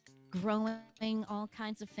growing all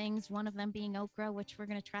kinds of things, one of them being okra, which we're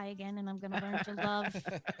going to try again, and I'm going to learn to love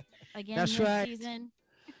again That's this right. season.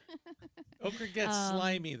 Okra gets Um,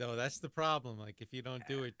 slimy though. That's the problem. Like if you don't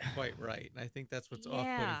do it quite right, and I think that's what's off-putting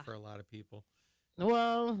yeah. for a lot of people.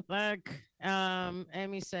 Well, like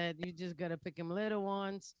Amy said, you just gotta pick them little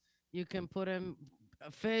ones. You can put them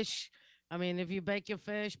a fish. I mean, if you bake your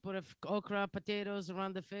fish, put okra potatoes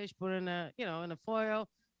around the fish, put in a in a foil,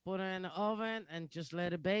 put it in the oven, and just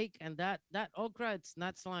let it bake. And that okra, it's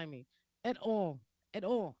not slimy at all, at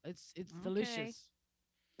all. It's Okay. delicious.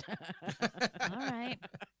 All right.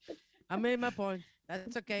 I made my point.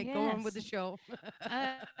 That's okay. Go on with the Yes. show.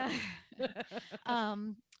 Uh,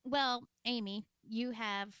 well, Amy, you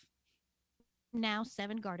have now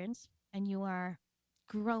 7 gardens and you are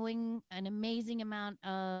growing an amazing amount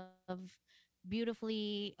of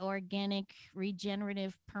beautifully organic,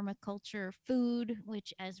 regenerative permaculture food,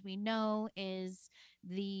 which, as we know, is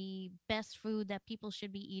the best food that people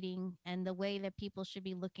should be eating and the way that people should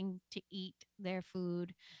be looking to eat their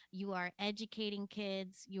food. You are educating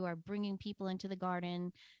kids, you are bringing people into the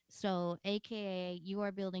garden. So, AKA, you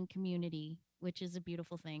are building community, which is a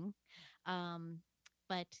beautiful thing. Um,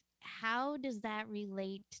 but how does that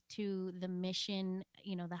relate to the mission,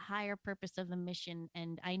 the higher purpose of the mission?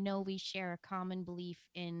 And I know we share a common belief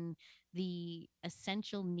in the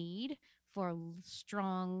essential need for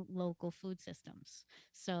strong local food systems.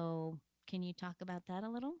 So can you talk about that a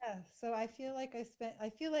little? Yeah, so I feel like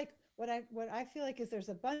what I feel like is there's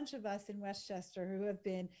a bunch of us in Westchester who have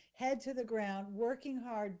been head to the ground, working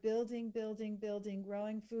hard, building,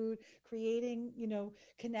 growing food, creating,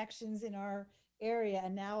 connections in our area.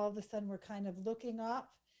 And now all of a sudden we're kind of looking up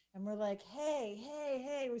and we're like,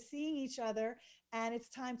 hey, we're seeing each other. And it's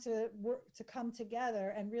time to work to come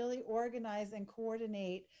together and really organize and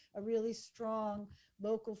coordinate a really strong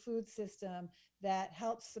local food system that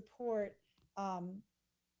helps support um,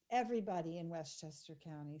 everybody in Westchester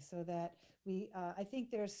County so that I think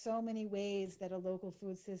there's so many ways that a local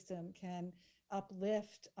food system can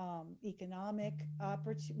uplift economic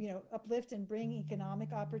uplift and bring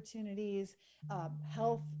economic opportunities,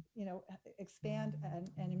 health, expand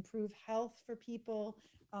and improve health for people,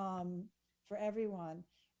 for everyone.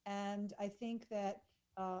 And I think that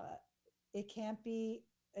it can't be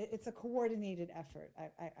it's a coordinated effort.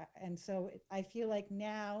 And so I feel like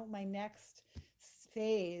now my next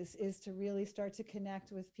phase is to really start to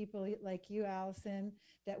connect with people like you, Allison,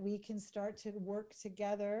 that we can start to work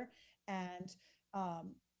together and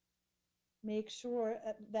um, make sure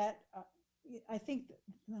that I think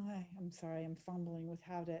no, I'm sorry, I'm fumbling with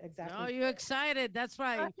how to No, exactly you're excited. That's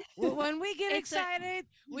right. When we get It's a excited,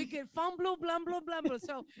 we get fumble, blumble, blumble.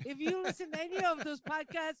 So if you listen to any of those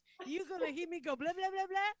podcasts, you're gonna hear me go blah blah blah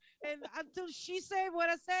blah, and until she said what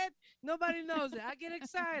I said, nobody knows it. I get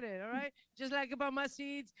excited. All right, just like about my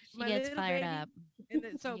seeds, she my gets little fired baby. up. And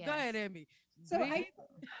then, so go Yes. ahead, Amy. so Breathe.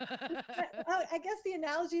 I guess the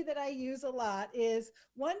analogy that I use a lot is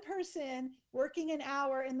one person working an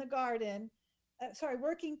hour in the garden,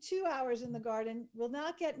 working 2 hours in the garden will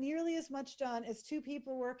not get nearly as much done as two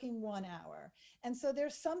people working 1 hour. And so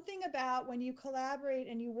there's something about when you collaborate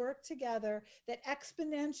and you work together that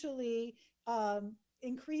exponentially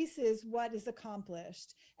increases what is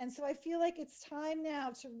accomplished. And so I feel like it's time now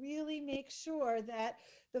to really make sure that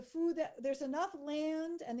the food that there's enough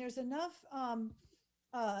land and there's enough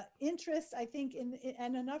interest, I think,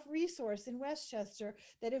 and enough resource in Westchester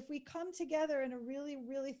that if we come together in a really,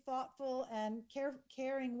 really thoughtful and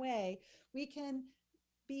caring way, we can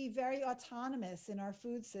be very autonomous in our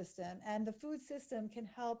food system. And the food system can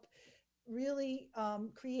help really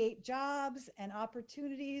create jobs and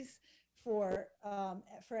opportunities for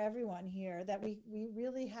everyone here, that we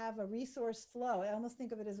really have a resource flow. I almost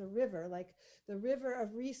think of it as a river, like the river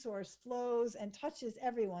of resource flows and touches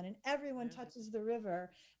everyone, and everyone touches the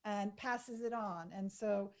river and passes it on. And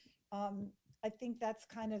so I think that's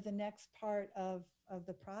kind of the next part of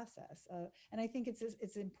the process, and I think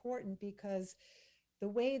it's important because the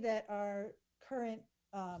way that our current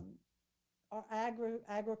our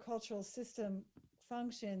agricultural system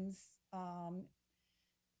functions,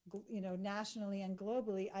 nationally and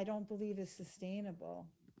globally, I don't believe is sustainable.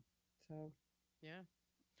 So, Yeah.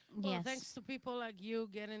 Well, Yes. thanks to people like you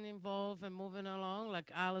getting involved and moving along,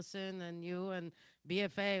 like Allison and you and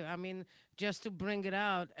BFA. I mean, just to bring it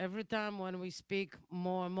out, every time when we speak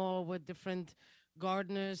more and more with different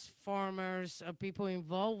gardeners, farmers, people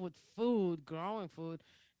involved with food, growing food,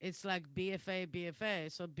 it's like BFA, BFA.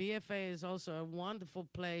 So BFA is also a wonderful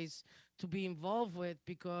place to be involved with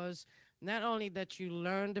because not only that you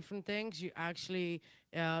learn different things, you actually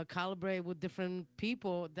collaborate with different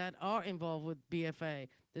people that are involved with BFA.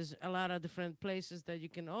 There's a lot of different places that you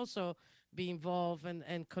can also be involved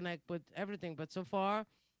and connect with everything. But so far,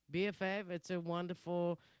 BFA, it's a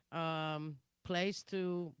wonderful place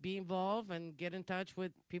to be involved and get in touch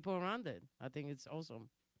with people around it. I think it's awesome.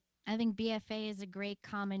 I think BFA is a great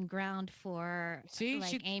common ground for, See,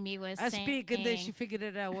 like Amy was I speak and then she saying. figured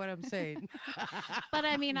it out what I'm saying. But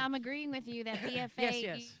I mean, I'm agreeing with you that Yes, BFA,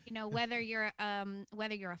 yes. whether you're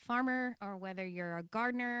a farmer or whether you're a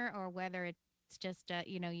gardener or whether it's just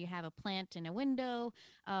you have a plant in a window,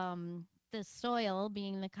 the soil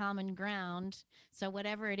being the common ground. So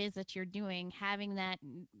whatever it is that you're doing, having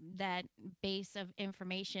that base of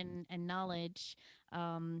information and knowledge,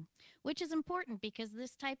 um, which is important because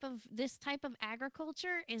this type of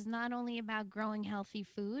agriculture is not only about growing healthy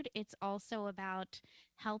food, it's also about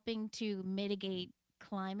helping to mitigate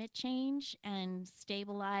climate change and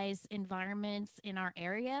stabilize environments in our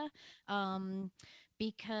area. um,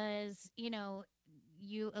 because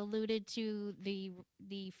you alluded to the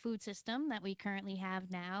food system that we currently have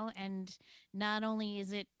now, and not only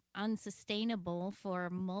is it unsustainable for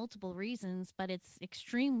multiple reasons, but it's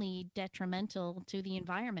extremely detrimental to the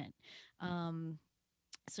environment. um,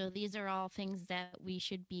 so these are all things that we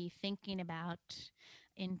should be thinking about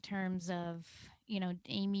in terms of,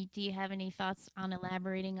 Amy, do you have any thoughts on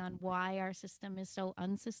elaborating on why our system is so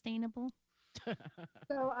unsustainable?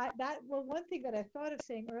 So one thing that I thought of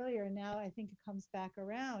saying earlier, and now I think it comes back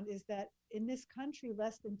around, is that in this country,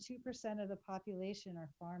 less than 2% of the population are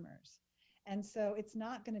farmers. And so it's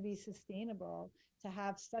not going to be sustainable to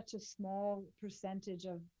have such a small percentage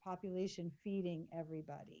of population feeding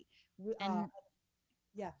everybody. And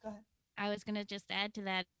Yeah, go ahead. I was going to just add to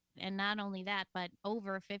that, and not only that, but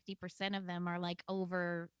over 50% of them are like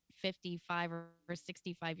over 55 or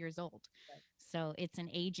 65 years old. Right. So it's an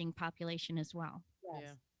aging population as well. Yes,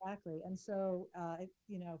 Yeah. exactly. And so,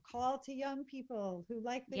 call to young people who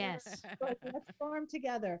like the earth, Yes. like, let's farm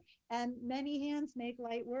together. And many hands make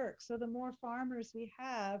light work. So the more farmers we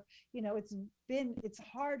have, it's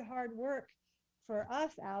hard work for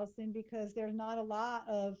us, Allison, because there's not a lot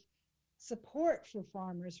of support for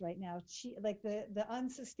farmers right now. Like the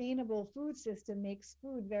unsustainable food system makes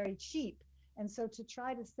food very cheap. And so to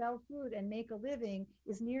try to sell food and make a living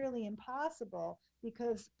is nearly impossible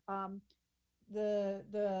because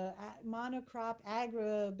the monocrop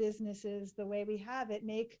agri businesses, the way we have it,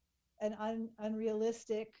 make an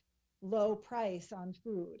unrealistic low price on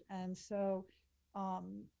food. And so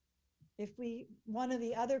um, if we one of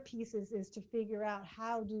the other pieces is to figure out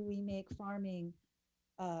how do we make farming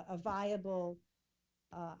a viable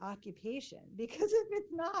occupation, because if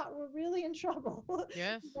it's not, we're really in trouble.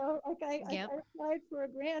 Yes. I applied for a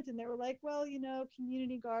grant and they were like, well,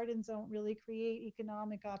 community gardens don't really create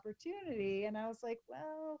economic opportunity. And I was like,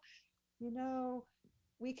 well, you know,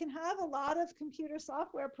 we can have a lot of computer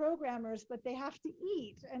software programmers, but they have to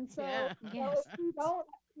eat. And so, Yeah. Yes. if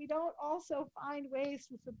we don't also find ways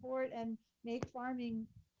to support and make farming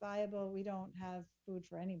viable, we don't have food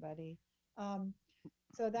for anybody. Um,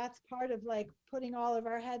 so that's part of like putting all of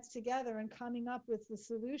our heads together and coming up with the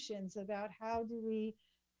solutions about how do we,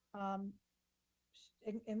 um,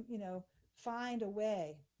 find a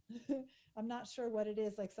way. I'm not sure what it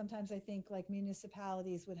is. Like sometimes I think like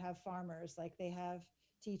municipalities would have farmers, like they have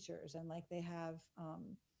teachers and like they have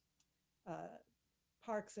uh,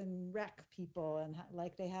 parks and rec people and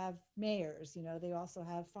like they have mayors, they also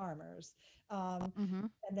have farmers. Hmm.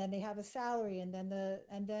 And then they have a salary, and then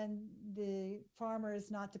the farmer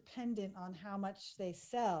is not dependent on how much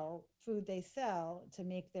food they sell to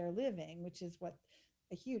make their living, which is what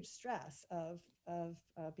a huge stress of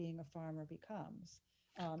being a farmer becomes.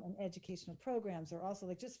 And educational programs are also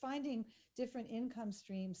like just finding different income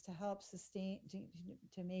streams to help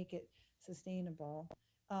to make it sustainable.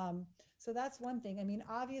 um, so that's one thing. I mean,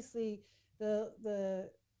 obviously, the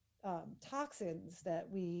toxins that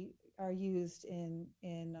we are used in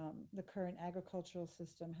the current agricultural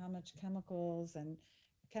system, how much chemical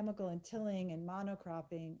and tilling and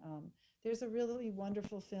monocropping. There's a really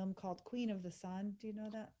wonderful film called Queen of the Sun. Do you know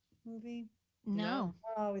that movie? No. No.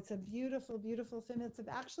 Oh, it's a beautiful, beautiful film. It's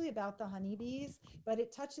actually about the honeybees, but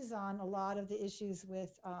it touches on a lot of the issues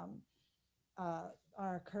with uh,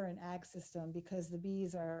 our current ag system, because the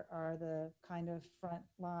bees are the kind of front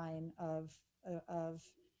line of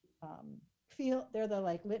they're the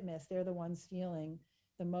like litmus, they're the ones feeling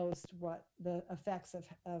the most what the effects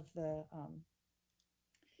of the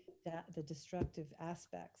destructive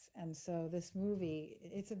aspects. And so this movie,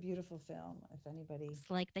 it's a beautiful film if anybody. It's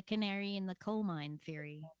like the canary in the coal mine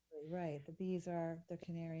theory. right. The bees are the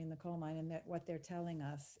canary in the coal mine, and that what they're telling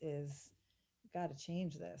us is, got to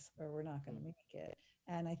change this, or we're not going to make it.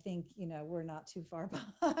 And I think, we're not too far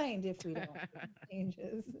behind if we don't make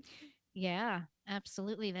changes. Yeah,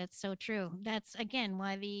 absolutely. That's so true. That's again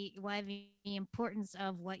why the importance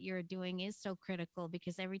of what you're doing is so critical,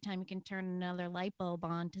 because every time you can turn another light bulb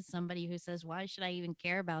on to somebody who says, "Why should I even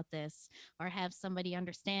care about this?" or have somebody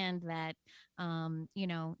understand that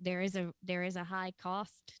there is a high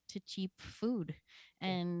cost to cheap food,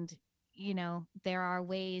 and there are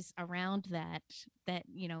ways around that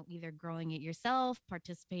either growing it yourself,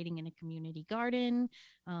 participating in a community garden,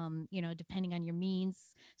 depending on your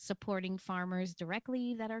means, supporting farmers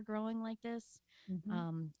directly that are growing like this.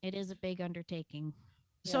 Hmm. It is a big undertaking.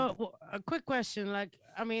 Yeah. So, a quick question. Like,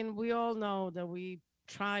 I mean, we all know that we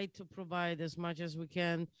try to provide as much as we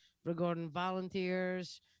can regarding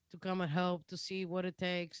volunteers to come and help to see what it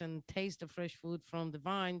takes and taste the fresh food from the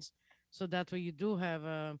vines. So that way you do have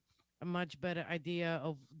a much better idea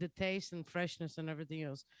of the taste and freshness and everything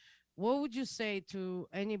else. What would you say to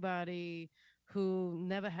anybody who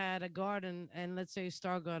never had a garden and let's say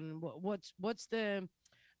start garden? What's the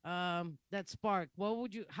that spark? What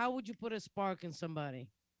would you how would you put a spark in somebody?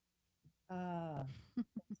 Ah,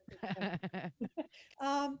 that's a good question.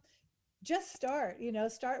 Um, just start,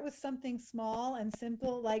 start with something small and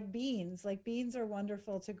simple, like beans. Like beans are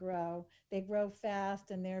wonderful to grow. They grow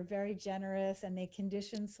fast and they're very generous and they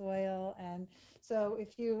condition soil. And so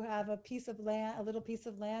if you have a piece of land, a little piece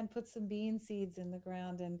of land, put some bean seeds in the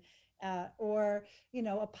ground, and or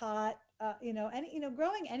a pot,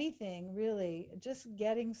 growing anything really, just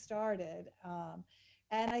getting started.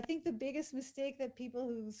 And I think the biggest mistake that people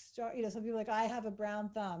who start, some people are like, I have a brown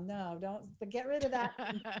thumb. No, don't, but get rid of that.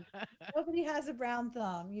 Nobody has a brown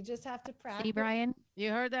thumb. You just have to See, practice. Brian?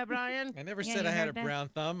 You heard that, Brian? I never Yeah, said you I had heard a that? brown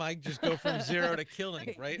thumb. I just go from zero to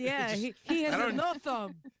killing, right? It Yeah, just, he has I a don't no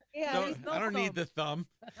thumb. Yeah, There is no I don't need thumb.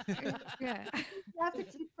 the thumb. Yeah. you have to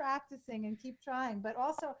keep practicing and keep trying. But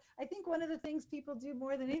also, I think one of the things people do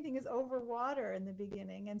more than anything is overwater in the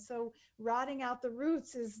beginning, and so rotting out the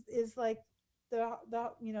roots is like the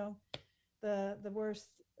worst.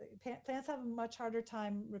 Plants have a much harder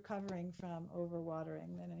time recovering from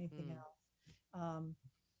overwatering than anything Mm. else.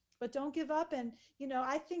 But don't give up. And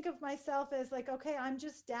I think of myself as like, okay, I'm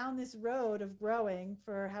just down this road of growing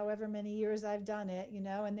for however many years I've done it,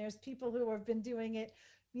 and there's people who have been doing it,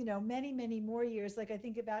 many, many more years. Like I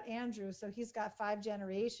think about Andrew, so he's got 5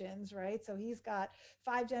 generations, right? So he's got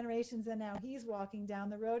 5 generations and now he's walking down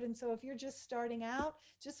the road. And so if you're just starting out,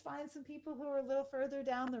 just find some people who are a little further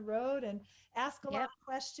down the road and ask a lot Yep. of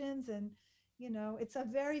questions. And it's a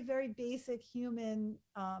very, very basic human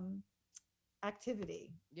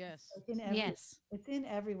activity. Yes. It's in every, Yes. it's in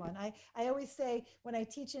everyone. I always say when I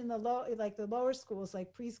teach in the lower schools,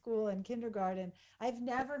 like preschool and kindergarten, I've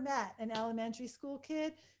never met an elementary school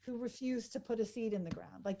kid who refused to put a seed in the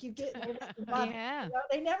ground. Like they just love it. Yeah.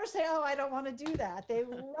 They never say, "Oh, I don't want to do that." They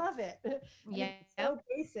love it, and it's Yep. so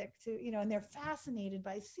basic to and they're fascinated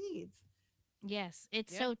by seeds. Yes,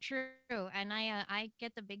 it's Yep. so true, and I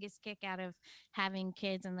get the biggest kick out of having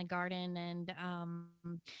kids in the garden, and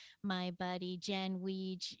my buddy Jen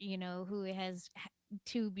Weege, who has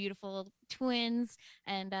two beautiful twins,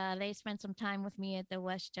 and they spent some time with me at the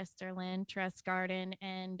Westchester Land Trust Garden,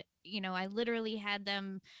 and I literally had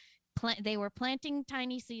them they were planting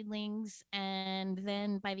tiny seedlings, and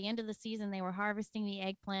then by the end of the season they were harvesting the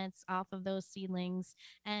eggplants off of those seedlings.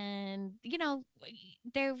 And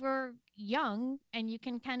they were young, and you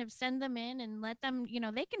can kind of send them in and let them,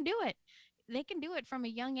 they can do it. They can do it from a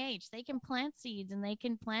young age. They can plant seeds and they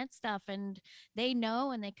can plant stuff, and they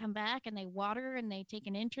know, and they come back and they water and they take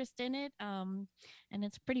an interest in it. And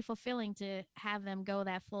it's pretty fulfilling to have them go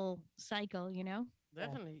that full cycle. Yeah.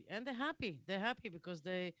 Definitely, and they're happy. They're happy because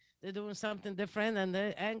they're doing something different,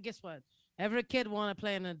 and guess what? Every kid want to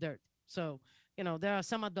play in the dirt. So there are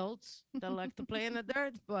some adults that like to play in the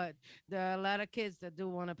dirt, but there are a lot of kids that do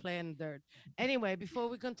want to play in the dirt. Anyway, before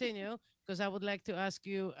we continue, because I would like to ask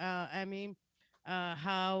you, Amy,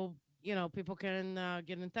 how people can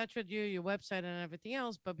get in touch with you, your website, and everything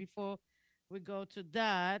else. But before we go to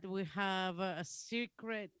that, we have a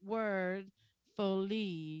secret word for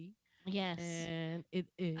Lee, Yes. and it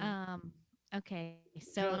is Okay,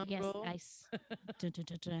 so drum yes, roll. duh, duh,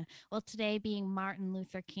 duh, duh. Well, today being Martin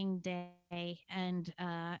Luther King Day, and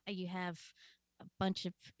you have a bunch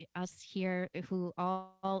of us here who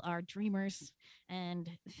all are dreamers and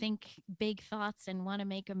think big thoughts and want to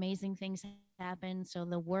make amazing things happen. So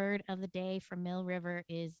the word of the day from Mill River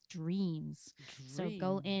is dreams. So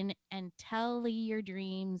go Dream. in and tell Lee your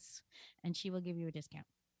dreams, and she will give you a discount.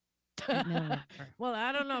 at Mill River. Well,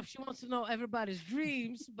 I don't know if she wants to know everybody's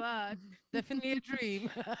dreams, but definitely a dream.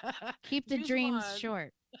 Keep the Choose dreams one.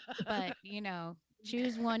 short, but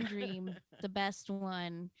choose one dream, the best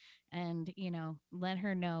one, and let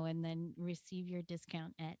her know, and then receive your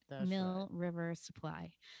discount at That's Mill right. River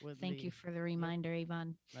Supply. With Thank you Lee. for the Yep. reminder,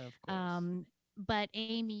 Yvonne. Of course. But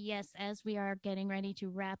Amy, yes, as we are getting ready to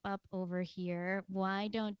wrap up over here, why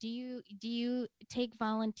don't do you take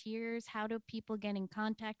volunteers? How do people get in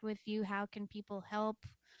contact with you? How can people help?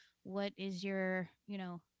 What is your,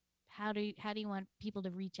 how do you want people to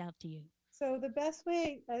reach out to you? So the best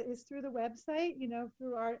way is through the website,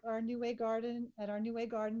 through our New Way Garden at our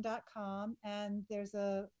newwaygarden.com. And there's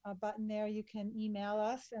a button there. You can email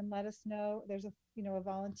us and let us know. There's a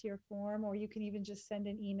volunteer form, or you can even just send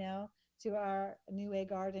an email to our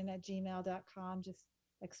newwaygarden@gmail.com, just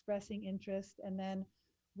expressing interest. And then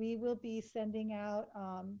we will be sending out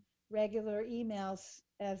regular emails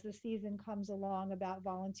as the season comes along about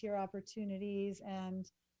volunteer opportunities. And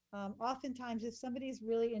oftentimes, if somebody's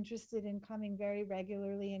really interested in coming very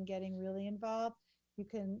regularly and getting really involved, you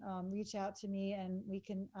can reach out to me and we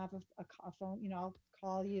can have a phone. I'll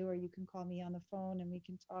call you, or you can call me on the phone, and we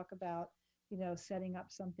can talk about setting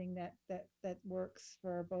up something that works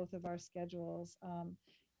for both of our schedules.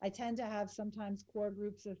 I tend to have sometimes core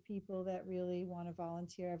groups of people that really want to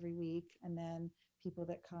volunteer every week, and then people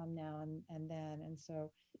that come now and then. And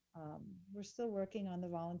so we're still working on the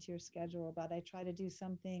volunteer schedule, but I try to do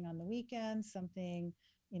something on the weekends, something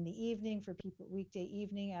in the evening for people, weekday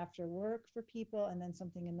evening after work for people, and then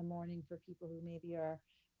something in the morning for people who maybe are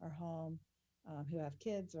home, who have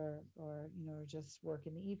kids, or just work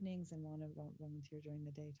in the evenings and want to volunteer during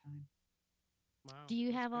the daytime. Wow. Do you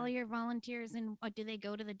That's have all great. your volunteers, and do they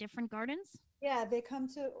go to the different gardens? Yeah, they come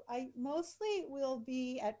to. I mostly will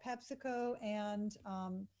be at PepsiCo and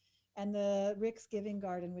the Rick's Giving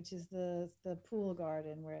Garden, which is the pool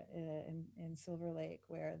garden where in Silver Lake,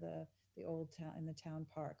 where the old town in the town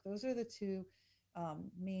park. Those are the two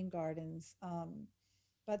main gardens.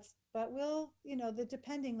 But we'll the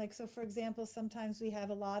depending, like, so for example, sometimes we have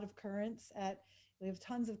a lot of currants we have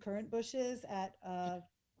tons of currant bushes at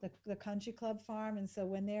the country club farm, and so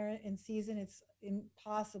when they're in season, it's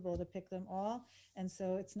impossible to pick them all, and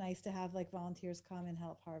so it's nice to have like volunteers come and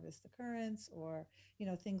help harvest the currants, or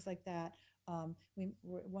things like that.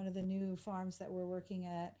 One of the new farms that we're working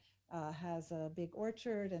at has a big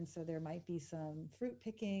orchard, and so there might be some fruit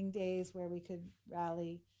picking days where we could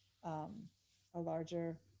rally um, a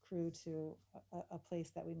larger crew to a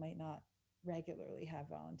place that we might not regularly have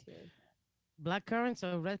volunteered. Black currants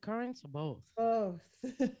or red currants or both? Both.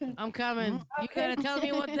 I'm coming. You Okay. gotta tell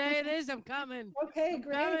me what day it is. I'm coming. Okay, I'm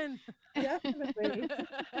great. coming. Definitely.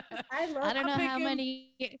 I I love don't know I'm how picking.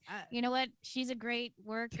 many. You know what? She's a great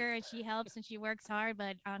worker and she helps and she works hard.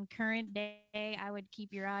 But on current day, I would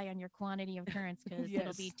keep your eye on your quantity of currants, because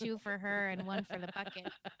it'll be Yes. two for her and one for the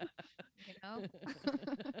bucket. You know.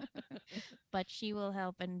 But she will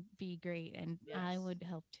help and be great, and I Yes. would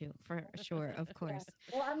help too, for sure, of Yeah. course.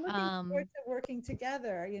 Well, I'm looking forward to working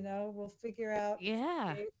together. We'll figure out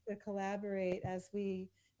Yeah. ways to collaborate as we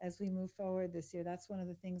move forward this year. That's one of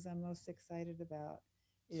the things I'm most excited about.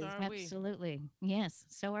 So Is are we. Absolutely. Yes.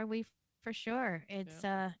 So are we, for sure.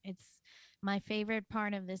 Yeah. It's my favorite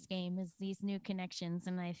part of this game is these new connections,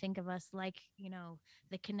 and I think of us like,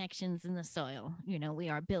 the connections in the soil. We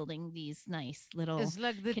are building these nice little It's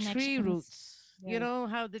like the tree connections. roots. You Yeah. know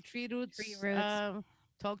how the tree Tree roots roots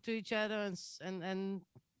talk to each other and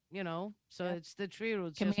so Yeah. it's the tree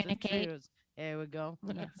roots, just the tree communicate. roots. There we go.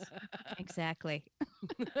 Yes. Exactly.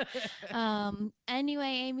 Anyway,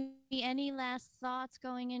 Amy, any last thoughts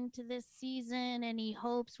going into this season? Any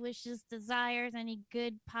hopes, wishes, desires, any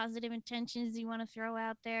good positive intentions you want to throw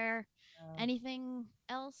out there? Um, Anything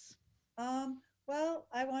else? well,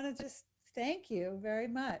 I want to just thank you very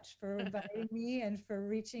much for inviting me and for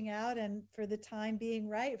reaching out and for the time being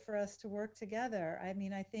right for us to work together. I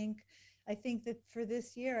mean, I think that for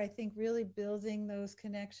this year, I think really building those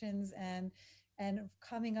connections and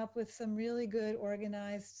coming up with some really good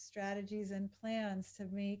organized strategies and plans to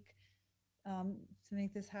make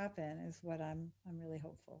this happen is what I'm really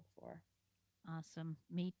hopeful for. Awesome.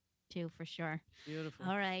 Me too, for sure. Beautiful.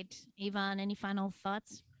 All right. Yvonne, any final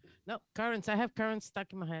thoughts? No, currents. I have currents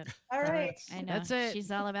stuck in my head. All right. Currents. I know. That's it.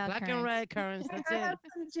 She's all about Black and currents. red currents. That's I it. have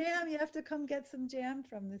some jam. You have to come get some jam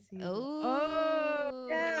from the season. Oh,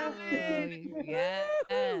 Yeah.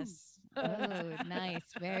 yes. Oh, nice.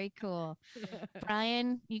 Very cool.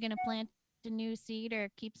 Brian, you going to plant a new seed or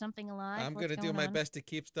keep something alive? I'm going to do my best to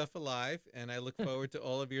keep stuff alive, and I look forward to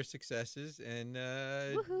all of your successes and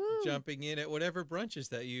jumping in at whatever brunches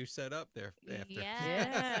that you set up there after.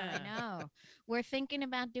 Yes, I know. We're thinking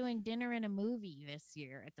about doing dinner and a movie this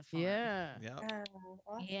year at the farm. Yeah.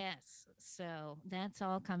 Awesome. Yes. So that's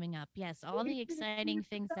all coming up. Yes, all the exciting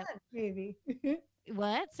things that maybe.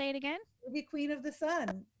 What? Say it again. Maybe Queen of the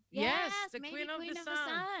Sun. Yes, the maybe Queen of the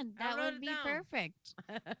Sun. That would be perfect.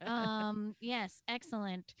 Yes,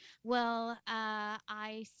 excellent. Well,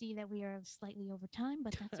 I see that we are slightly over time,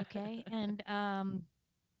 but that's okay. And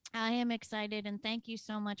I am excited, and thank you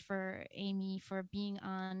so much for Amy for being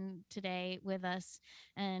on today with us.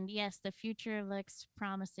 And yes, the future looks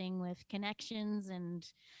promising with connections and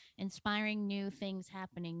inspiring new things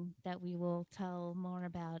happening that we will tell more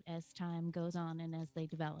about as time goes on and as they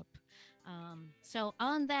develop. So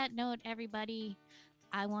on that note, everybody,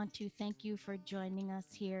 I want to thank you for joining us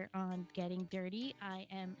here on Getting Dirty. I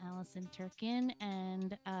am Allison Turkin,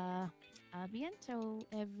 and a biento,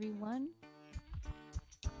 everyone.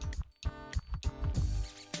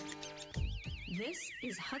 This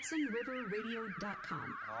is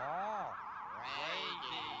HudsonRiverRadio.com. Oh,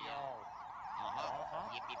 radio.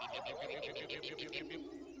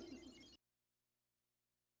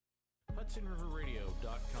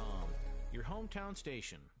 HudsonRiverRadio.com, your hometown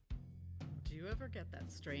station. Do you ever get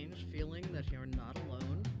that strange feeling that you're not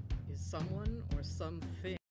alone? Is someone or something